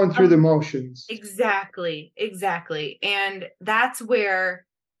no... You're going through the motions. Exactly. And that's where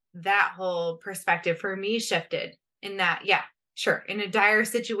that whole perspective for me shifted in that, sure, in a dire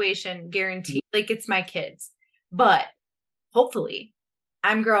situation, guaranteed, like it's my kids, but hopefully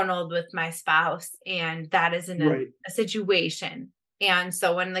I'm grown old with my spouse and that isn't a situation. And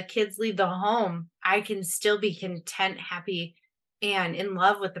so when the kids leave the home, I can still be content, happy, and in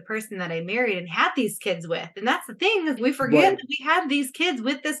love with the person that I married and had these kids with. And that's the thing, is we forget that we had these kids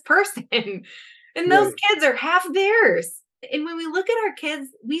with this person and those kids are half theirs. And when we look at our kids,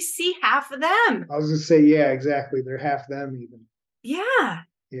 we see half of them. I was going to say, yeah, exactly. They're half them even. Yeah.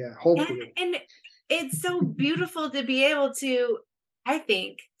 Yeah, hopefully. And it's so beautiful to be able to, I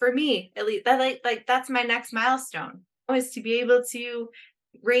think, for me, at least, that like that's my next milestone, is to be able to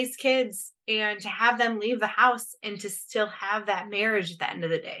raise kids and to have them leave the house and to still have that marriage at the end of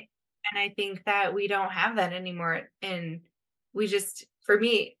the day. And I think that we don't have that anymore. And we just, for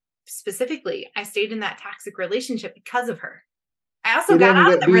me specifically, I stayed in that toxic relationship because of her. I also got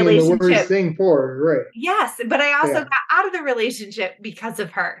out of the relationship. The worst thing for her, right? Yes, but I also got out of the relationship because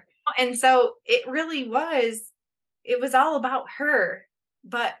of her. And so it really was, it was all about her.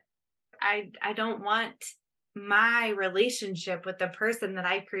 But I don't want my relationship with the person that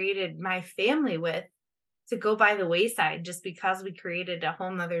I created my family with to go by the wayside just because we created a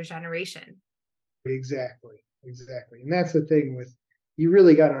whole nother generation. Exactly. And that's the thing with, you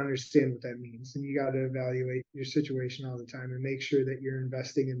really got to understand what that means, and you got to evaluate your situation all the time and make sure that you're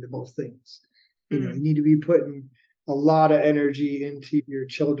investing into both things. You know, you need to be putting a lot of energy into your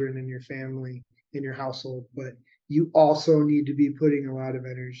children and your family in your household, but you also need to be putting a lot of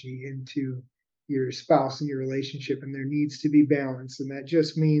energy into your spouse and your relationship, and there needs to be balance. And that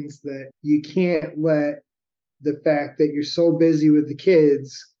just means that you can't let the fact that you're so busy with the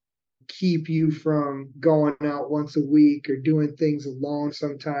kids keep you from going out once a week or doing things alone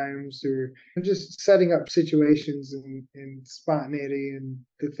sometimes, or just setting up situations and spontaneity and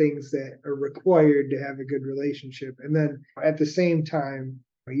the things that are required to have a good relationship. And then at the same time,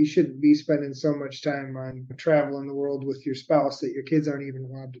 you shouldn't be spending so much time on traveling the world with your spouse that your kids aren't even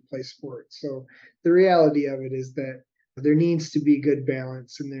allowed to play sports. So the reality of it is that there needs to be good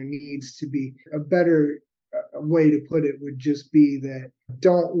balance, and there needs to be a better way to put it would just be that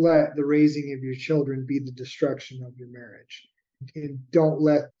don't let the raising of your children be the destruction of your marriage. and don't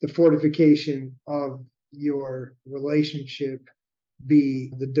let the fortification of your relationship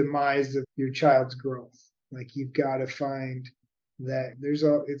be the demise of your child's growth. Like you've got to find that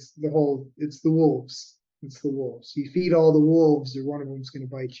it's the wolves. It's the wolves. You feed all the wolves or one of them's going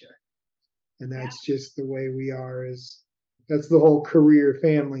to bite you. And that's just the way we are. That's the whole career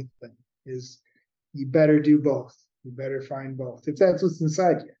family thing is you better do both. You better find both. If that's what's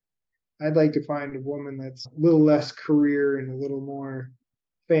inside you. I'd like to find a woman that's a little less career and a little more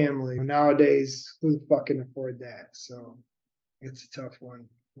family. Nowadays, who the fuck can afford that? So it's a tough one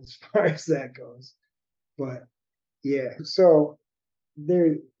as far as that goes. But yeah, so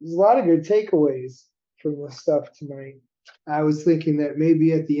there's a lot of good takeaways from this stuff tonight. I was thinking that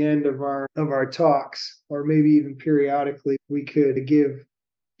maybe at the end of our talks, or maybe even periodically, we could give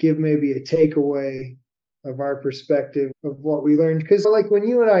maybe a takeaway of our perspective of what we learned. Because like when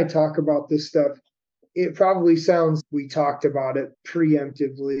you and I talk about this stuff, it probably sounds we talked about it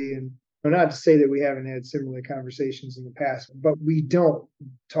preemptively, and not to say that we haven't had similar conversations in the past, but we don't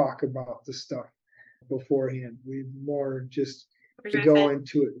talk about the stuff beforehand. We more just go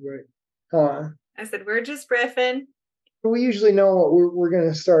into it, right? Huh? I said, we're just riffing. We usually know what we're going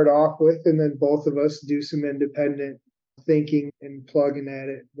to start off with, and then both of us do some independent thinking and plugging at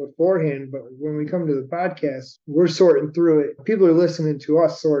it beforehand. But when we come to the podcast, we're sorting through it. People are listening to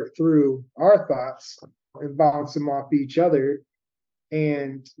us sort through our thoughts and bounce them off each other.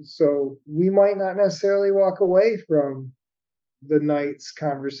 And so we might not necessarily walk away from the night's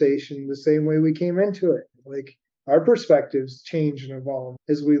conversation the same way we came into it. Like our perspectives change and evolve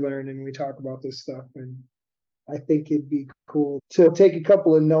as we learn and we talk about this stuff. And I think it'd be cool to take a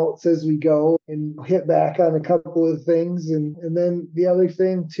couple of notes as we go and hit back on a couple of things. And then the other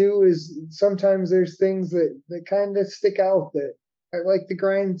thing too is sometimes there's things that kind of stick out that I like the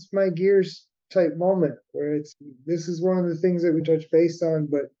grinds my gears type moment where this is one of the things that we touch base on,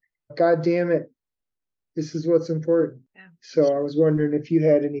 but God damn it, this is what's important. Yeah. So I was wondering if you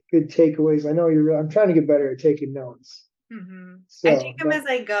had any good takeaways. I know I'm trying to get better at taking notes. Mm-hmm. So, I take them as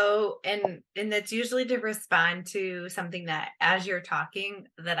I go, and that's usually to respond to something that as you're talking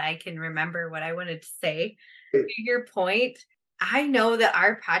that I can remember what I wanted to say. To your point, I know that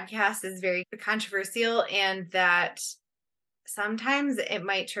our podcast is very controversial and that sometimes it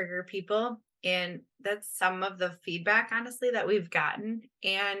might trigger people, and that's some of the feedback, honestly, that we've gotten,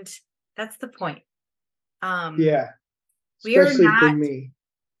 and that's the point. Yeah, especially for me.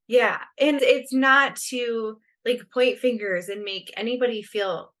 Yeah, and it's not to like point fingers and make anybody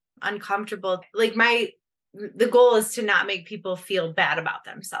feel uncomfortable. Like the goal is to not make people feel bad about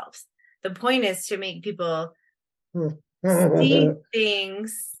themselves. The point is to make people see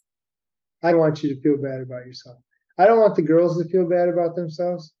things. I want you to feel bad about yourself. I don't want the girls to feel bad about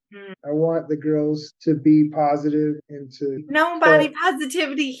themselves. I want the girls to be positive and to no body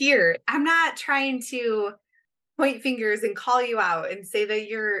positivity here. I'm not trying to point fingers and call you out and say that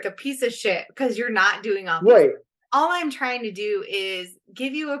you're a piece of shit because you're not doing all these. Right. All I'm trying to do is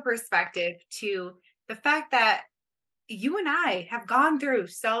give you a perspective to the fact that you and I have gone through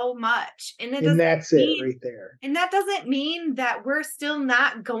so much. And that's it right there. And that doesn't mean that we're still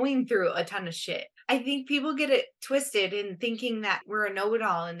not going through a ton of shit. I think people get it twisted in thinking that we're a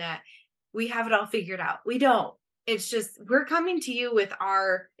know-it-all and that we have it all figured out. We don't. It's just, we're coming to you with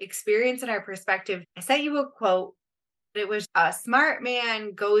our experience and our perspective. I sent you a quote. It was a smart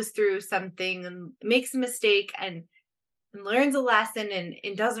man goes through something and makes a mistake and learns a lesson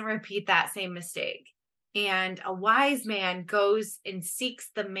and doesn't repeat that same mistake. And a wise man goes and seeks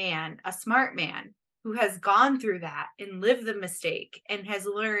a smart man who has gone through that and lived the mistake and has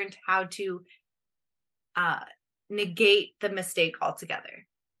learned how to negate the mistake altogether.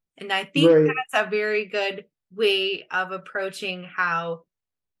 And I think that's a very good way of approaching how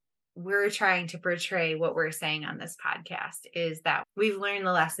we're trying to portray what we're saying on this podcast is that we've learned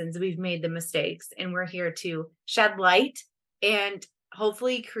the lessons, we've made the mistakes, and we're here to shed light and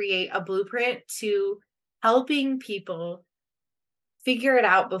hopefully create a blueprint to helping people figure it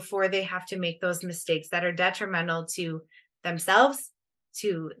out before they have to make those mistakes that are detrimental to themselves,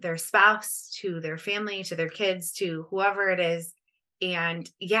 to their spouse, to their family, to their kids, to whoever it is. And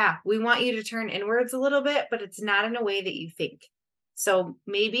yeah, we want you to turn inwards a little bit, but it's not in a way that you think. So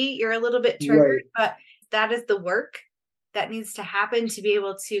maybe you're a little bit triggered, but that is the work that needs to happen to be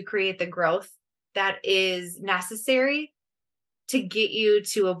able to create the growth that is necessary to get you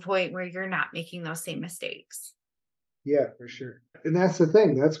to a point where you're not making those same mistakes. Yeah, for sure. And that's the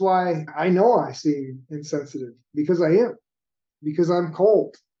thing. That's why I know I seem insensitive, because I am, because I'm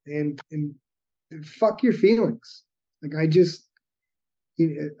cold and fuck your feelings. Like I just,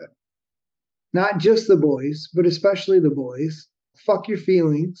 not just the boys, but especially the boys. fuck your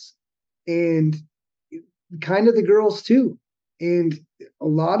feelings, and kind of the girls too. And a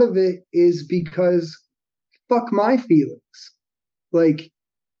lot of it is because fuck my feelings. Like,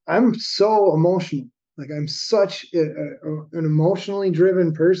 I'm so emotional. Like, I'm such an emotionally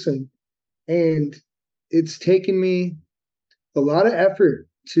driven person. And it's taken me a lot of effort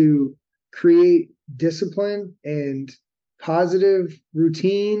to create discipline and positive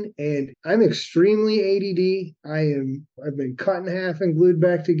routine. And I'm extremely ADD. I've been cut in half and glued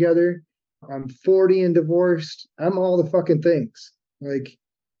back together. I'm 40 and divorced. I'm all the fucking things. Like,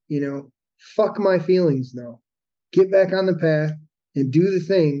 fuck my feelings now. Get back on the path and do the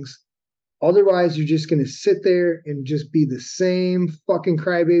things. Otherwise, you're just going to sit there and just be the same fucking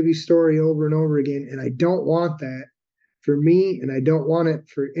crybaby story over and over again. And I don't want that for me, and I don't want it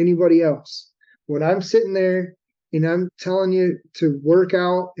for anybody else. When I'm sitting there and I'm telling you to work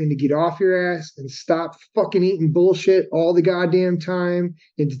out and to get off your ass and stop fucking eating bullshit all the goddamn time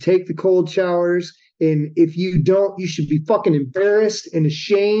and to take the cold showers. And if you don't, you should be fucking embarrassed and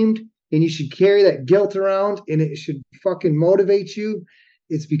ashamed, and you should carry that guilt around, and it should fucking motivate you.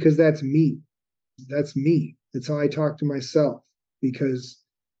 It's because that's me. That's me. That's how I talk to myself, because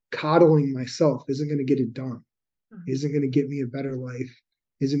coddling myself isn't going to get it done. Isn't going to get me a better life.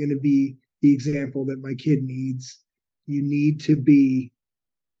 Isn't going to be the example that my kid needs. You need to be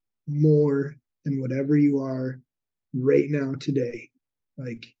more than whatever you are right now today.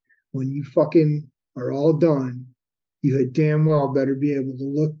 Like, when you fucking are all done, you had damn well better be able to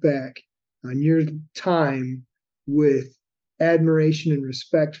look back on your time with admiration and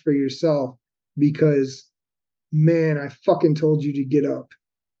respect for yourself, because, man, I fucking told you to get up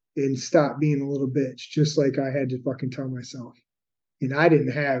and stop being a little bitch, just like I had to fucking tell myself. And I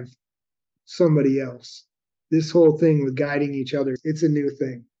didn't have somebody else. This whole thing with guiding each other, it's a new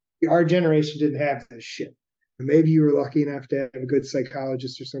thing. Our generation didn't have this shit. Maybe you were lucky enough to have a good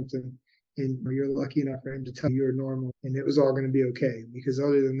psychologist or something, and you're lucky enough for him to tell you you're normal and it was all going to be okay. Because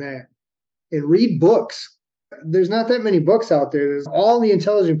other than that, and read books. There's not that many books out there. There's all the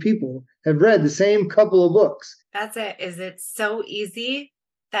intelligent people have read the same couple of books. That's it. It's so easy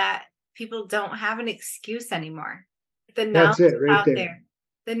that people don't have an excuse anymore. The knowledge is out there.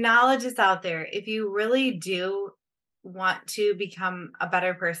 The knowledge is out there. If you really do want to become a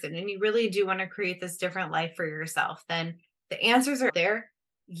better person and you really do want to create this different life for yourself, then the answers are there.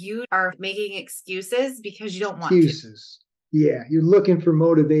 You are making excuses because you don't want to. Yeah, you're looking for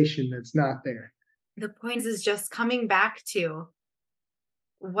motivation that's not there. The point is just coming back to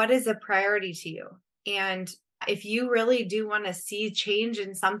what is a priority to you. And if you really do want to see change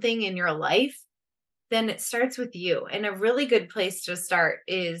in something in your life, then it starts with you. And a really good place to start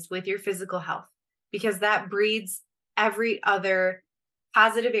is with your physical health, because that breeds every other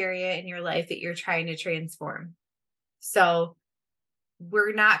positive area in your life that you're trying to transform. So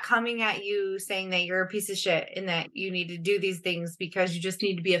we're not coming at you saying that you're a piece of shit and that you need to do these things because you just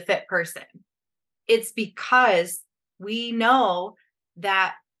need to be a fit person. It's because we know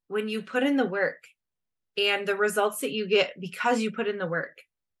that when you put in the work and the results that you get because you put in the work,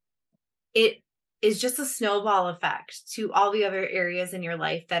 it is just a snowball effect to all the other areas in your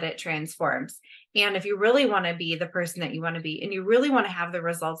life that it transforms. And if you really want to be the person that you want to be, and you really want to have the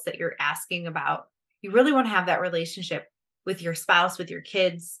results that you're asking about, you really want to have that relationship with your spouse, with your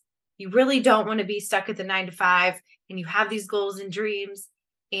kids, you really don't want to be stuck at the 9 to 5, and you have these goals and dreams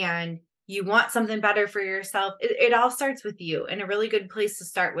and you want something better for yourself. It all starts with you. And a really good place to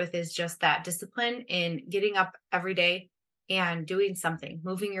start with is just that discipline in getting up every day and doing something,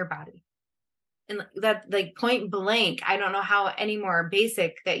 moving your body. And that, like, point blank, I don't know how any more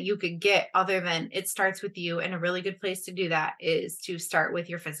basic that you could get other than it starts with you. And a really good place to do that is to start with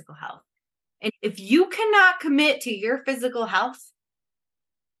your physical health. And if you cannot commit to your physical health,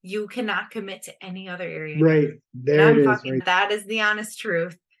 you cannot commit to any other area. Right. There it is. Right. That is the honest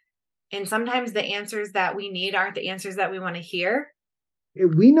truth. And sometimes the answers that we need aren't the answers that we want to hear.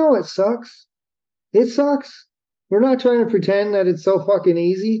 We know it sucks. It sucks. We're not trying to pretend that it's so fucking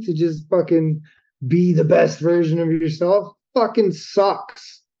easy to just fucking be the best version of yourself. Fucking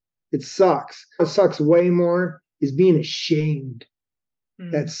sucks. It sucks. What sucks way more is being ashamed.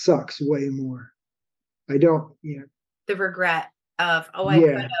 That sucks way more. The regret of, I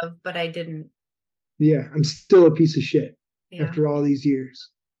could have, but I didn't. Yeah, I'm still a piece of shit after all these years.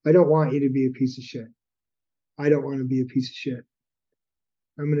 I don't want you to be a piece of shit. I don't want to be a piece of shit.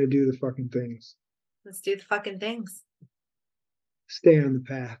 I'm going to do the fucking things. Let's do the fucking things. Stay on the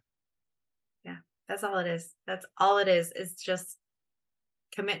path. Yeah, that's all it is. That's all it is. It's just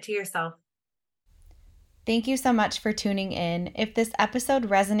commit to yourself. Thank you so much for tuning in. If this episode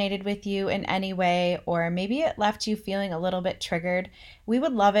resonated with you in any way, or maybe it left you feeling a little bit triggered, we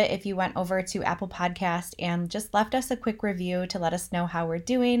would love it if you went over to Apple Podcast and just left us a quick review to let us know how we're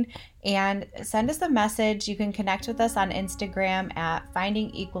doing, and send us a message. You can connect with us on Instagram at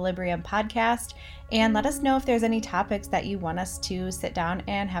Finding Equilibrium Podcast, and let us know if there's any topics that you want us to sit down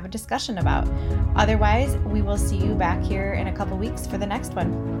and have a discussion about. Otherwise, we will see you back here in a couple weeks for the next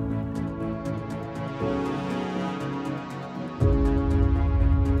one.